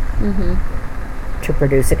to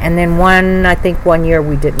produce it. And then I think one year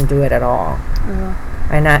we didn't do it at all.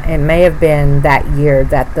 And it may have been that year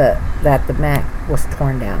that the Mac was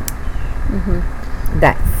torn down.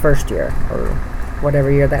 That first year or whatever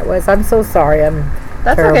year that was. I'm so sorry. I'm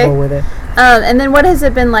That's terrible okay. with it. And then what has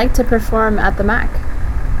it been like to perform at the Mac?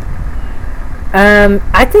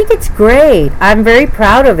 I think it's great. I'm very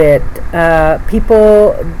proud of it.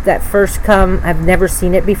 People that first come, I've never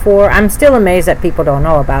seen it before. I'm still amazed that people don't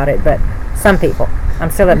know about it, but some people. I'm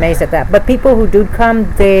still amazed at that. But people who do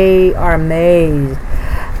come, they are amazed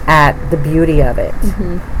at the beauty of it.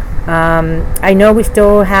 I know we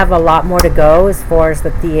still have a lot more to go as far as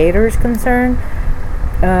the theater is concerned.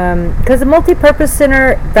 Because the multipurpose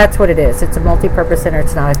center, that's what it is. It's a multipurpose center.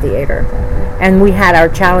 It's not a theater. And we had our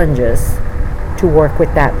challenges to work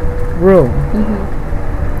with that room.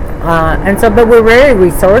 But we're very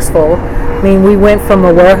resourceful. I mean, we went from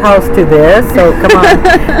a warehouse to this, so come on.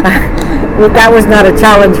 That was not a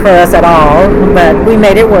challenge for us at all, but we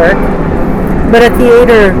made it work. But a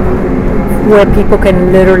theater where people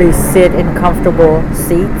can literally sit in comfortable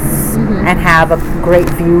seats and have a great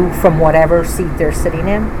view from whatever seat they're sitting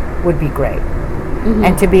in would be great.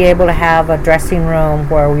 And to be able to have a dressing room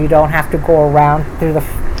where you don't have to go around through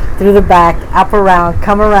the back, up around,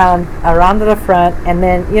 come around to the front, and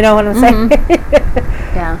then, you know what I'm saying?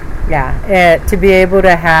 Yeah. To be able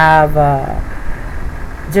to have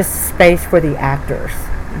just space for the actors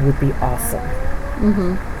would be awesome.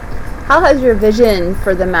 How has your vision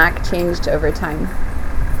for the Mac changed over time?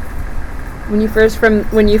 When you first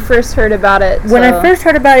heard about it? When I first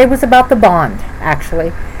heard about it, it was about the bond,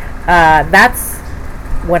 actually. That's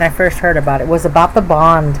when I first heard about it. It was about the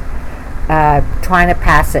bond, trying to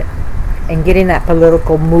pass it and getting that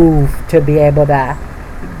political move to be able to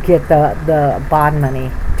get the bond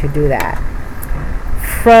money to do that.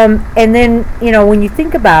 And then, when you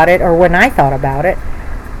think about it, or when I thought about it,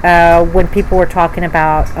 when people were talking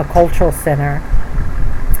about a cultural center,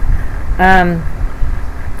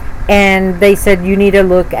 and they said you need to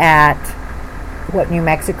look at what New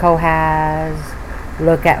Mexico has,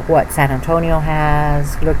 look at what San Antonio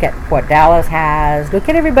has, look at what Dallas has, look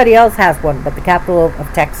at everybody else has one, but the capital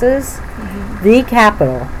of Texas, the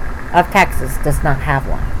capital of Texas does not have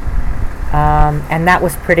one. And that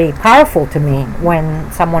was pretty powerful to me when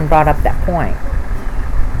someone brought up that point,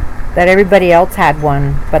 that everybody else had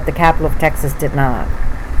one, but the capital of Texas did not.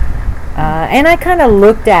 And I kind of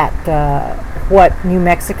looked at what New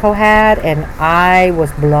Mexico had, and I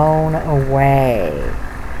was blown away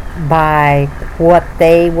by what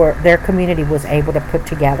their community was able to put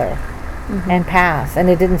together and pass. And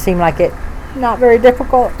it didn't seem like not very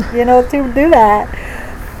difficult, to do that.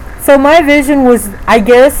 So my vision was, I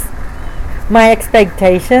guess, my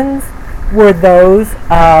expectations were those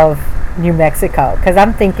of New Mexico, because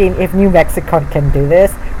I'm thinking, if New Mexico can do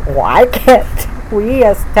this, why can't we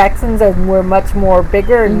as Texans? And we're much more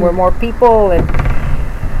bigger, and we're more people, and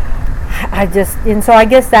so I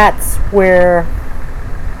guess that's where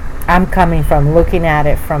I'm coming from, looking at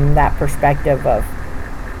it from that perspective of,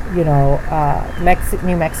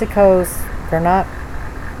 New Mexico's, they're not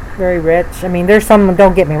very rich. I mean, there's some,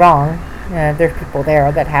 don't get me wrong, there's people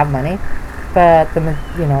there that have money, but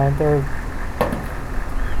they're,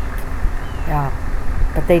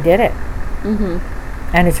 but they did it.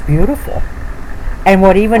 And it's beautiful. And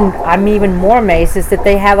I'm even more amazed is that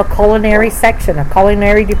they have a culinary section, a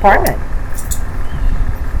culinary department.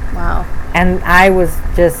 Wow. And I was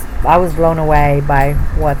blown away by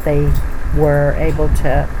what they were able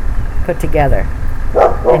to put together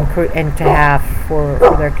and to have for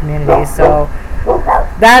their community. So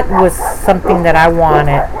that was something that I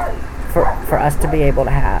wanted for us to be able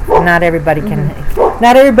to have. Not everybody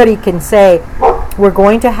can say, we're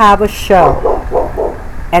going to have a show,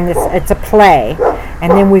 and it's a play,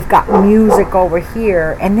 and then we've got music over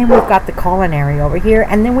here, and then we've got the culinary over here,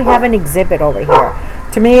 and then we have an exhibit over here.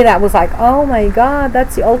 To me, that was like, oh my God,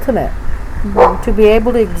 that's the ultimate. To be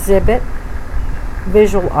able to exhibit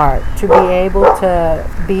visual art, to be able to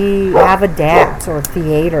have a dance or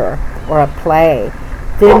theater or a play,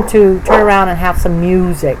 then to turn around and have some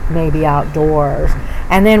music, maybe outdoors,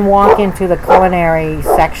 and then walk into the culinary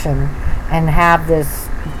section and have this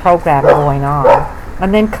program going on,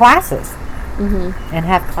 and then classes, and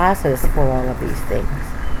have classes for all of these things.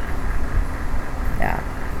 Yeah,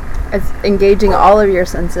 It's engaging all of your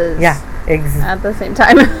senses. yeah, At the same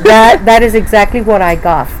time. that is exactly what I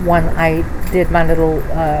got when I did my little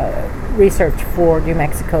research for New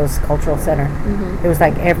Mexico's Cultural Center. It was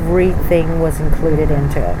like everything was included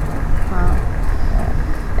into it. Wow.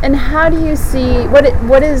 And how do you see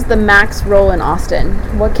what is the MAC's role in Austin?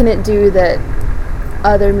 What can it do that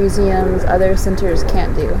other museums, other centers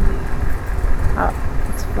can't do? How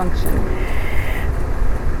its function?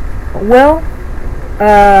 Well,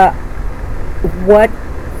 what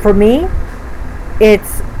for me,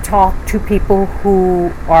 it's talk to people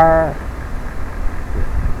who are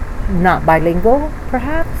not bilingual,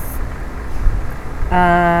 perhaps.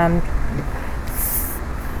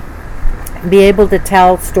 Be able to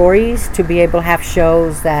tell stories, to be able to have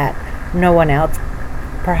shows that no one else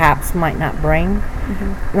perhaps might not bring.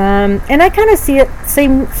 And I kind of see it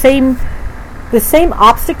the same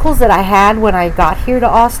obstacles that I had when I got here to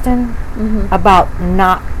Austin, about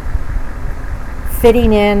not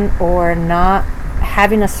fitting in or not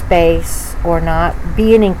having a space or not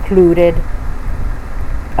being included,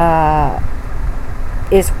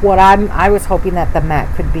 is what I was hoping that the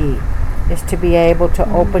MAC could be, is to be able to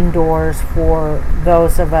open doors for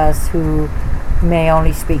those of us who may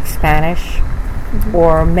only speak Spanish,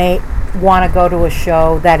 or may want to go to a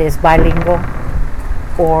show that is bilingual,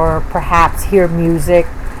 or perhaps hear music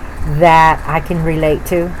that I can relate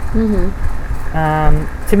to.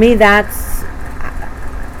 To me,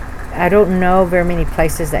 I don't know very many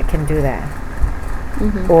places that can do that,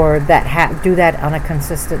 or that do that on a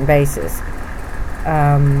consistent basis.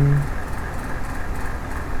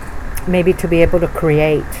 Maybe to be able to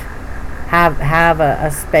create, have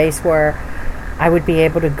a space where I would be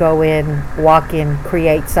able to go in, walk in,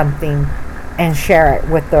 create something, and share it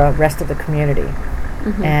with the rest of the community,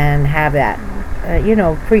 and have that,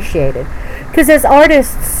 appreciated. Because as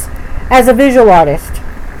artists, as a visual artist,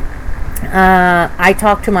 I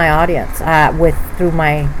talk to my audience through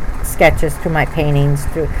my sketches, through my paintings,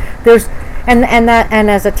 and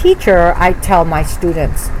as a teacher, I tell my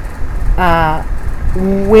students,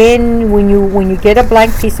 when you get a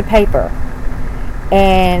blank piece of paper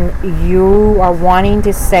and you are wanting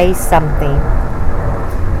to say something,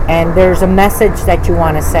 and there's a message that you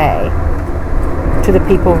want to say to the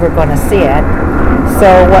people who are going to see it. So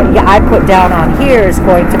what I put down on here is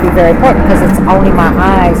going to be very important, because it's only my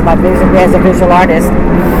eyes, as a visual artist,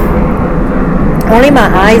 only my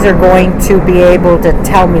eyes are going to be able to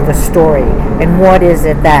tell me the story, and what is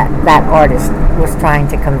it that artist was trying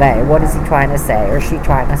to convey. What is he trying to say, or she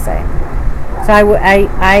trying to say? So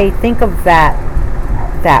I think of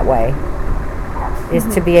that way, is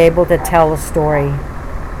to be able to tell a story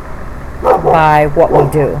by what we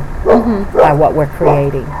do, by what we're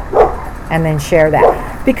creating, and then share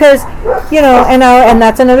that. Because, and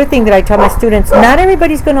that's another thing that I tell my students, not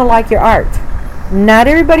everybody's going to like your art. Not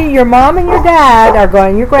everybody, your mom and your dad are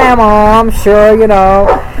going, your grandma, I'm sure,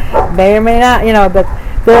 may or may not, but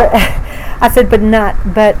I said,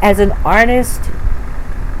 but as an artist,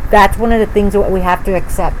 that's one of the things that we have to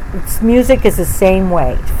accept. Music is the same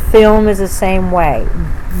way. Film is the same way.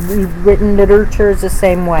 Written literature is the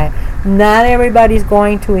same way. Not everybody's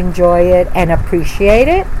going to enjoy it and appreciate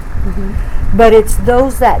it, but it's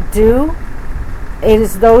those that do. It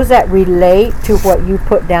is those that relate to what you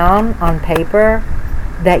put down on paper,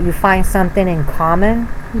 that you find something in common,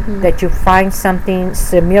 that you find something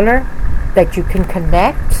similar, that you can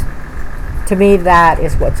connect. To me, that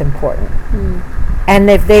is what's important. And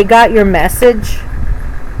if they got your message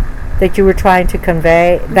that you were trying to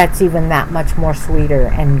convey, that's even that much more sweeter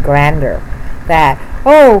and grander. That,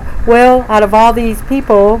 out of all these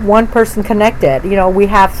people, one person connected. We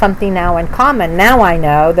have something now in common. Now I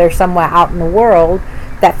know there's someone out in the world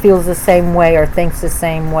that feels the same way, or thinks the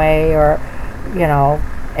same way, or,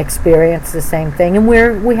 experience the same thing, and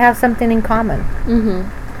we have something in common.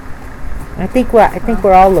 I think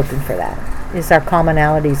we're all looking for that. Is our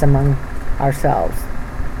commonalities among ourselves,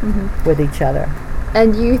 with each other.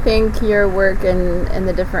 And you think your work in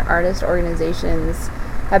the different artist organizations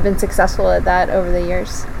have been successful at that over the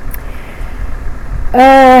years?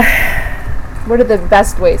 What are the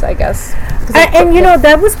best ways, I guess?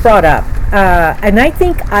 That was brought up. And I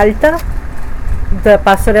think Alta, the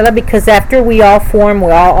Pastorela, because after we all formed,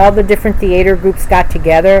 all the different theater groups got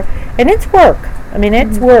together, and it's work. I mean,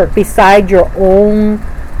 it's work beside your own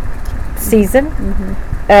season.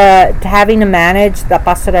 Having to manage the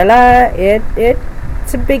pastorela,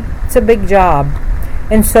 it's a big job.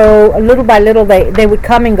 And so little by little they would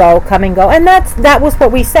come and go, and that was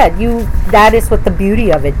what we said. That is what the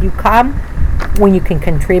beauty of it. You come when you can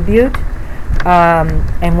contribute,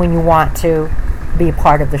 and when you want to be a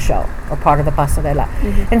part of the show or part of the pastorela.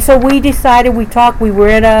 And so we decided. We talked. We were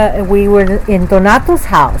in Donato's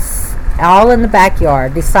house, all in the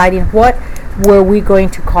backyard, deciding what were we going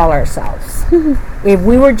to call ourselves.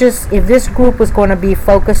 If this group was going to be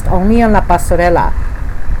focused only on La Pastorela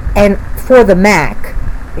and for the MAC,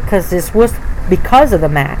 because this was because of the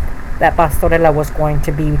MAC that Pastorela was going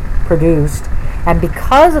to be produced, and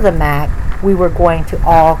because of the MAC we were going to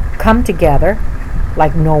all come together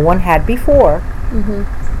like no one had before.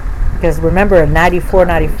 Because remember, 94,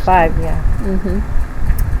 95,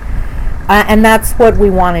 and that's what we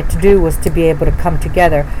wanted to do, was to be able to come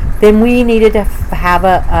together. Then we needed to have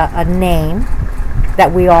a name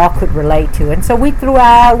that we all could relate to. And so we threw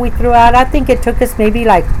out, I think it took us maybe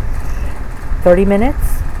like 30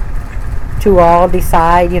 minutes to all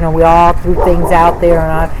decide. We all threw things out there.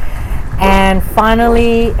 And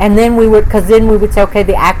finally, then we would say, okay,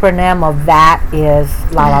 the acronym of that is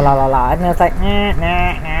la la la la la. And it's like, nah.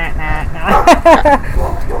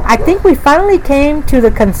 I think we finally came to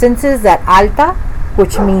the consensus that alta,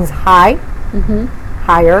 which means high,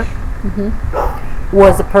 higher,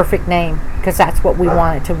 was the perfect name, because that's what we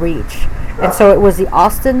wanted to reach. And so it was the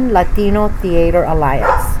Austin Latino Theater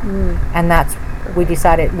Alliance. And we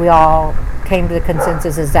decided, we all came to the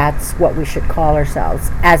consensus is that's what we should call ourselves,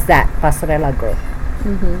 as that Pastorela group.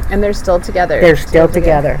 And they're still together. They're still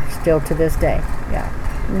together, still to this day. Yeah.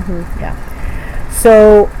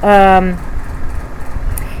 So,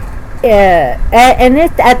 and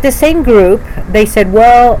at the same group, they said,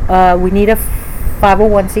 well, we need a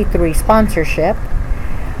 501c3 sponsorship.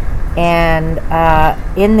 And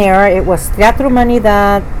in there, it was Teatro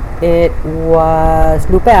Humanidad, it was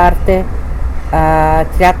Lupe Arte,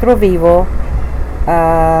 Teatro Vivo,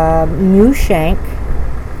 New Shank,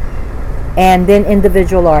 and then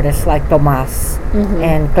individual artists like Tomas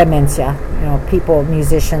and Clemencia, people,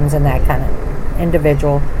 musicians, and that kind of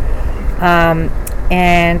individual.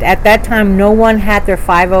 And at that time, no one had their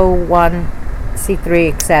 501c3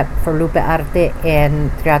 except for Lupe Arte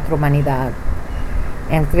and Teatro Humanidad.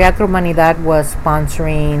 And Teatro Humanidad was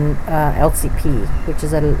sponsoring LCP, which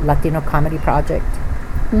is a Latino comedy project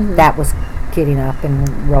that was getting up and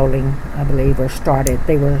rolling, I believe, or started.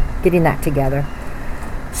 They were getting that together.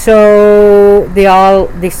 So they all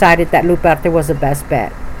decided that Lupe Arte was the best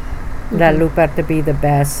bet. That Lupe Arte be the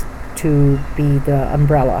best to be the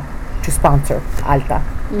umbrella to sponsor Alta.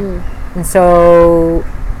 And so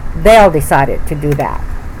they all decided to do that.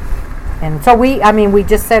 And so we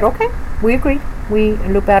just said, okay, we agreed.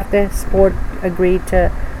 Lupe Arte Sport agreed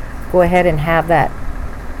to go ahead and have that,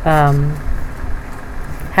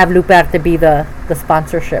 have Lupe Arte be the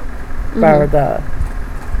sponsorship or the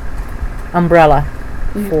umbrella.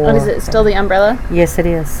 Is it still the umbrella? Yes, it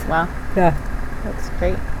is. Wow. Yeah. That's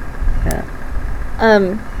great. Yeah.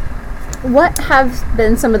 What have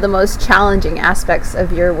been some of the most challenging aspects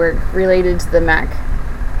of your work related to the MAC?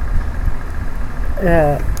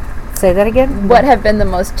 Say that again? What have been the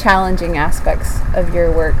most challenging aspects of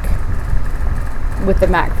your work with the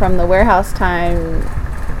MAC, from the warehouse time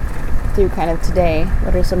through kind of today?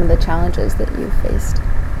 What are some of the challenges that you've faced?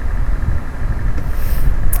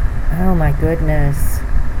 Oh my goodness.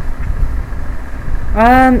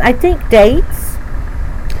 I think dates.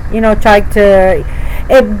 Tried to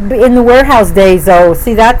in the warehouse days, though.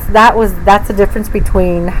 See, that's the difference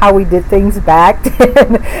between how we did things back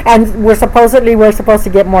then, and we're supposed to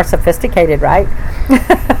get more sophisticated, right?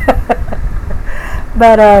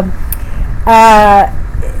 But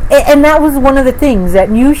and that was one of the things that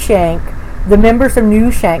New Shank, the members of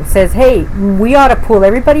New Shank, says, hey, we ought to pull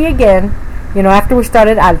everybody again, after we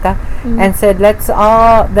started Alta, and said, let's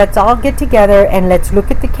all get together and let's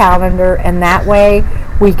look at the calendar, and that way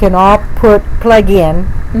we can all plug in,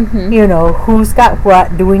 who's got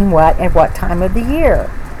what, doing what, at what time of the year.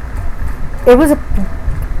 It was a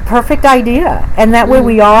perfect idea, and that way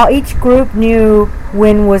each group knew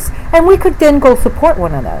when was, and we could then go support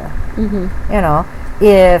one another.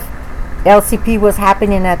 If LCP was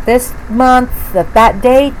happening at this month, at that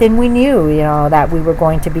date, then we knew, that we were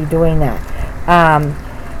going to be doing that.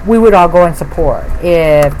 We would all go and support.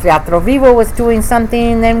 If Teatro Vivo was doing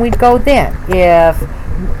something, then we'd go then. If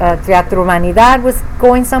Teatro Humanidad was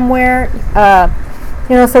going somewhere,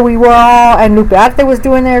 so we were all, and Lupe Arte was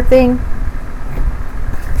doing their thing.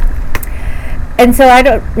 And so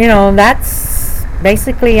that's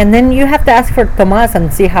basically, and then you have to ask for Tomas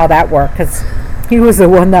and see how that worked, because he was the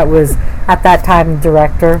one that was at that time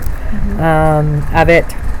director of it.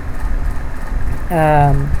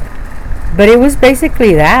 But it was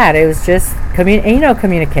basically that. It was just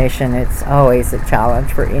communication. It's always a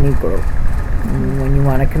challenge for any group when you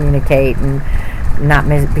want to communicate and not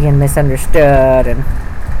being misunderstood and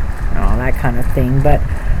all that kind of thing. But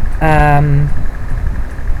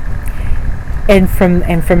and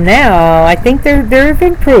from now, I think they've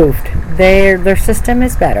improved. Their system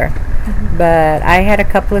is better. But I had a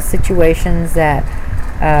couple of situations that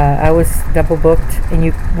I was double booked,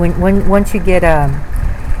 and once you get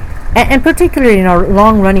and particularly in a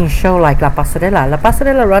long running show like La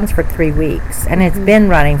Pasarela runs for 3 weeks, and it's been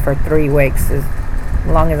running for 3 weeks as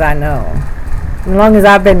long as I know, as long as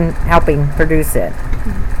I've been helping produce it.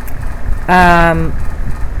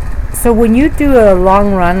 So when you do a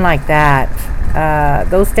long run like that,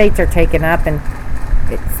 those dates are taken up, and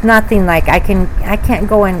it's nothing like I can't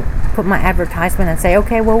go and put my advertisement and say,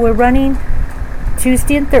 okay, well, we're running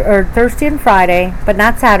Tuesday and Thursday and Friday, but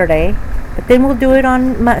not Saturday. But then we'll do it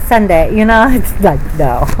on Sunday. It's like,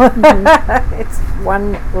 no. It's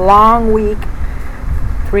one long week,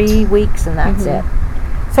 3 weeks, and that's it.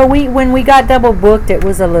 So when we got double booked, it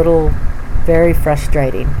was a little very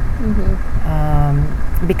frustrating,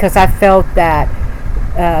 because I felt that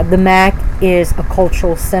the MAC is a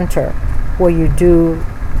cultural center where you do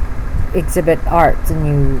exhibit arts, and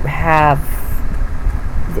you have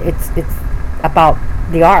it's about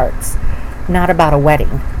the arts, not about a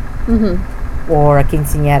wedding or a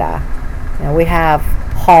quinceañera. We have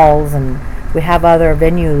halls and we have other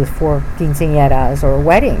venues for quinceañeras or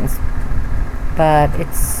weddings, but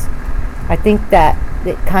I think that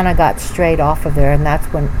it kind of got straight off of there, and that's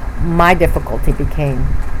when my difficulty became,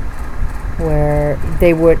 where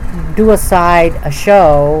they would do a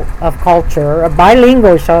show of culture, a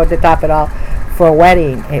bilingual show to top it off for a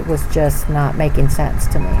wedding. It was just not making sense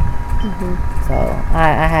to me. So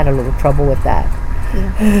I had a little trouble with that.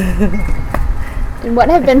 And what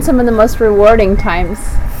have been some of the most rewarding times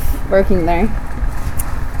working there?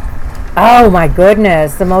 Oh my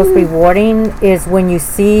goodness, the most rewarding is when you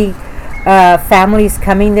see families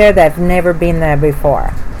coming there that have never been there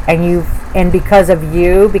before, and because of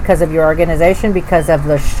your organization, because of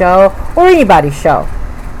the show or anybody's show.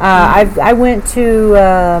 I went to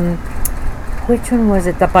which one was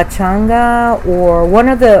it, the Pachanga or one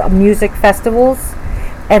of the music festivals,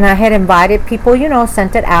 and I had invited people,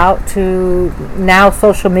 sent it out to, now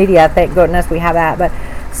social media, thank goodness we have that, but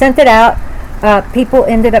sent it out. People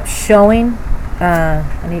ended up showing,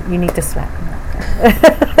 you need to slap them.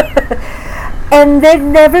 And they've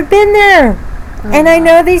never been there. And I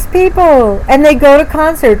know these people, and they go to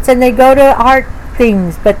concerts and they go to art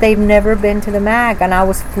things, but they've never been to the MAC. And I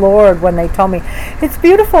was floored when they told me, it's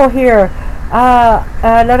beautiful here,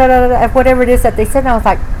 whatever it is that they said. And I was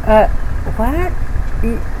like, what?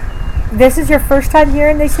 This is your first time here?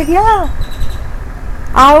 And they said, yeah.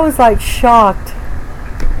 I was like shocked.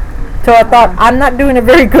 So I thought, I'm not doing a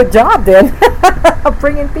very good job then of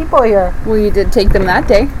bringing people here. Well, you did take them that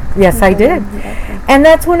day. Yes, I did. And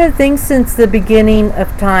that's one of the things since the beginning of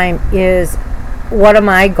time is one of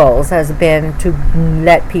my goals has been to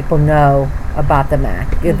let people know about the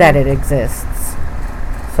MAC, that it exists.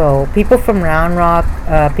 So people from Round Rock,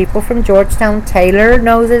 people from Georgetown, Taylor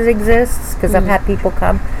knows it exists because I've had people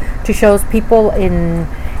come to shows. People in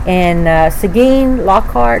Seguin,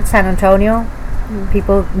 Lockhart, San Antonio.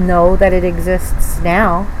 People know that it exists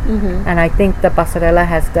now, and I think the Pasarela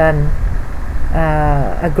has done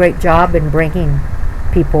a great job in bringing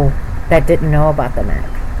people that didn't know about the MAC.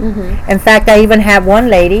 In fact, I even had one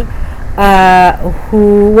lady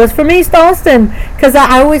who was from East Austin, because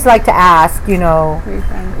I always like to ask,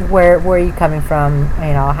 where are you coming from?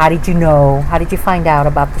 How did you know? How did you find out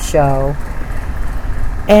about the show?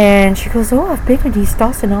 And she goes, oh, I've been in East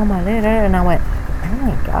Austin all my life. And I went, oh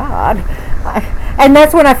my God. And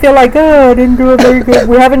that's when I feel like, I didn't do a very good,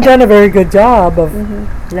 we haven't done a very good job of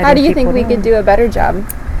letting How do you think we know. could do a better job?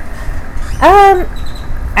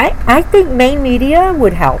 I think main media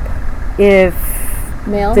would help if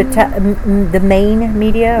the main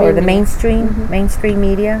media or the mainstream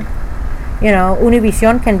media.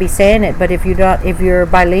 Univision can be saying it, but if you're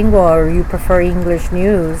bilingual or you prefer English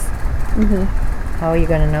news, how are you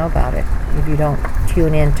going to know about it if you don't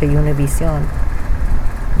tune in to Univision?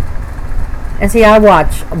 And see, I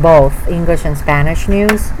watch both English and Spanish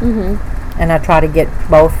news, and I try to get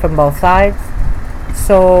both from both sides.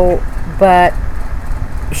 So, but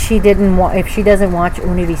if she doesn't watch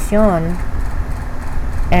Univision,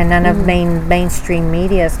 and none of mainstream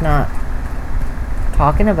media is not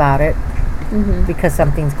talking about it, Mhm. because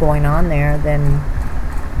something's going on there, then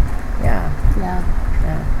yeah.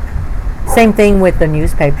 Same thing with the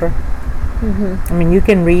newspaper. Mhm. I mean, you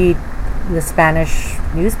can read the Spanish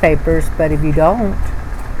newspapers, but if you don't,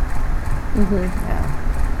 Mhm.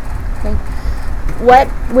 yeah. Okay. What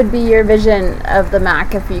would be your vision of the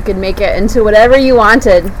MAC if you could make it into whatever you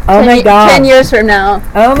wanted? Oh my God. 10 years from now.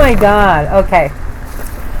 Oh my God. Okay.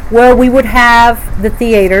 Well, we would have the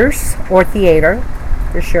theater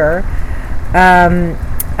for sure.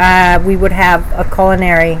 We would have a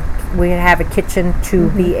culinary. We would have a kitchen to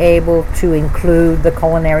be able to include the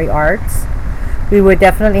culinary arts. We would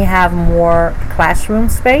definitely have more classroom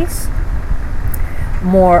space,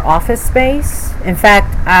 more office space. In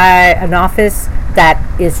fact, an office that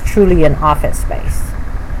is truly an office space.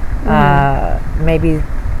 Maybe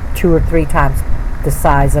 2 or 3 times the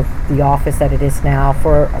size of the office that it is now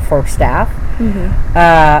for staff.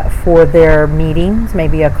 For their meetings,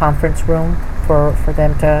 maybe a conference room for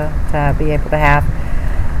them to be able to have.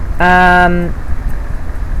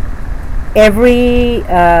 Every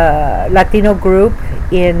Latino group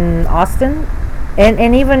in Austin,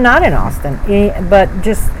 and even not in Austin, but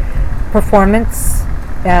just performance,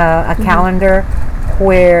 a calendar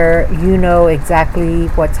where you know exactly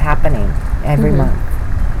what's happening every month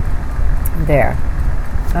there.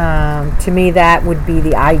 To me, that would be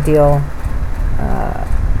the ideal,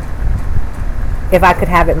 if I could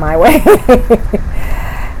have it my way.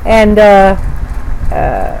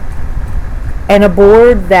 And a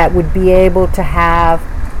board that would be able to have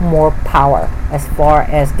more power as far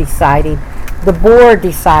as deciding. The board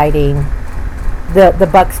deciding, the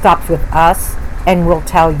buck stops with us, and we'll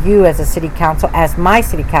tell you as a city council, as my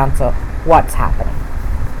city council, what's happening.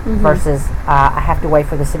 Versus I have to wait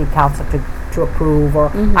for the city council to approve,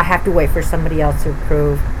 or I have to wait for somebody else to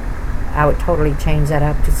approve. I would totally change that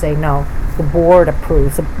up to say, no, the board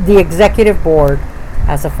approves. The executive board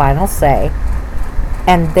has a final say,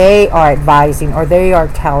 and they are advising, or they are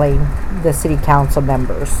telling the city council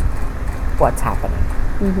members what's happening.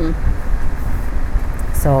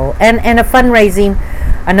 So, and a fundraising,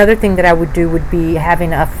 another thing that I would do would be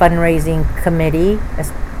having a fundraising committee,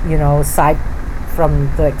 as aside from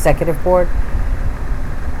the executive board,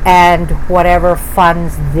 and whatever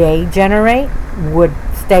funds they generate would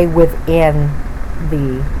stay within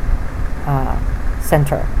the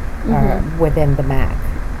center, within the MAC,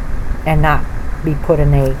 and not be put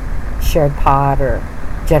in a shared pot or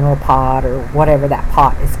general pot or whatever that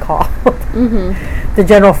pot is called. The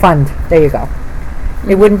general fund. There you go.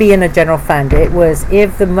 It wouldn't be in a general fund. It was,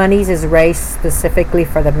 if the monies is raised specifically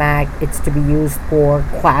for the MAC, it's to be used for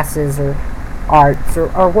classes or arts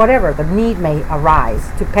or whatever the need may arise,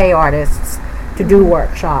 to pay artists, to do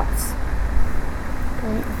workshops.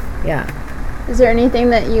 Great. Yeah. Is there anything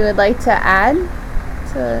that you would like to add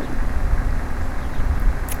to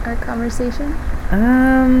our conversation?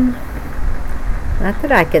 Not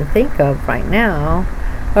that I can think of right now,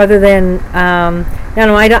 other than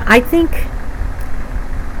I think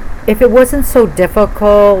if it wasn't so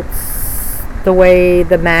difficult the way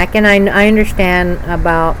the MAC, and I understand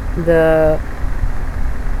about the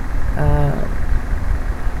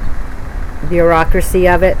bureaucracy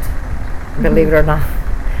of it, believe it or not.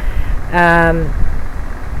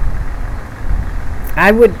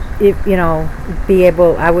 I would,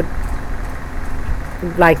 I would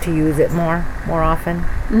like to use it more often.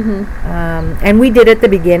 And we did at the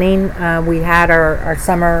beginning. We had our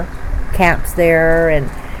summer camps there, and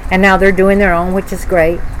now they're doing their own, which is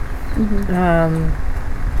great.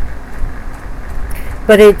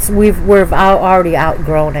 But we've already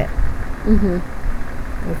outgrown it.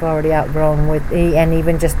 We've already outgrown and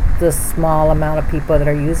even just the small amount of people that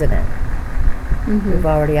are using it. We've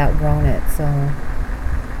already outgrown it. So,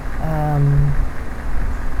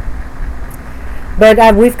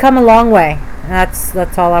 but we've come a long way.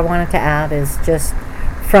 That's all I wanted to add, is just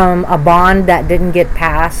from a bond that didn't get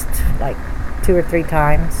passed like 2 or 3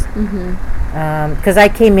 times. Because I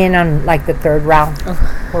came in on like the 3rd round,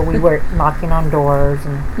 where we were knocking on doors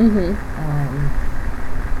and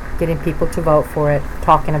getting people to vote for it,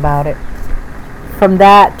 talking about it. From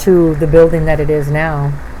that to the building that it is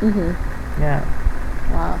now. Yeah.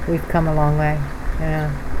 Wow. We've come a long way.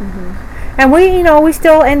 Yeah. And we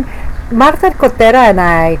still, and Martha Cotera and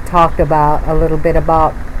I talked about a little bit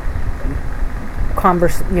about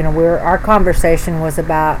our conversation was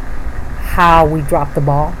about how we dropped the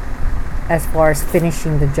ball as far as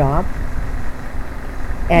finishing the job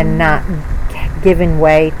and not giving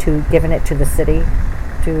it to the city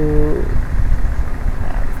to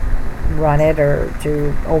run it or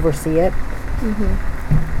to oversee it.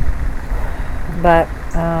 But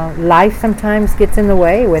life sometimes gets in the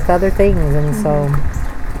way with other things, and so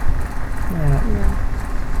yeah.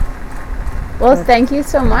 Well, thank you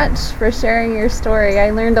so much for sharing your story.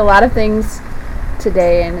 I learned a lot of things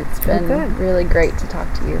today, and it's been really great to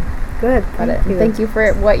talk to you. Good. Thank you. Thank you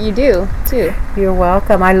for what you do too. You're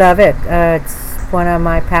welcome. I love it. It's one of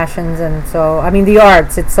my passions, and so I mean the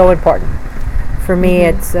arts. It's so important for me.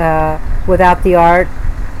 It's without the art,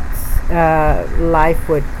 life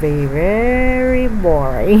would be very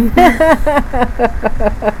boring.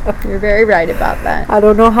 You're very right about that. I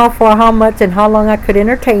don't know how much, and how long I could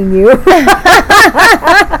entertain you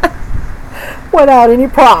without any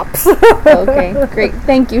props. Okay, great.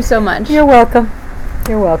 Thank you so much. You're welcome.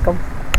 You're welcome.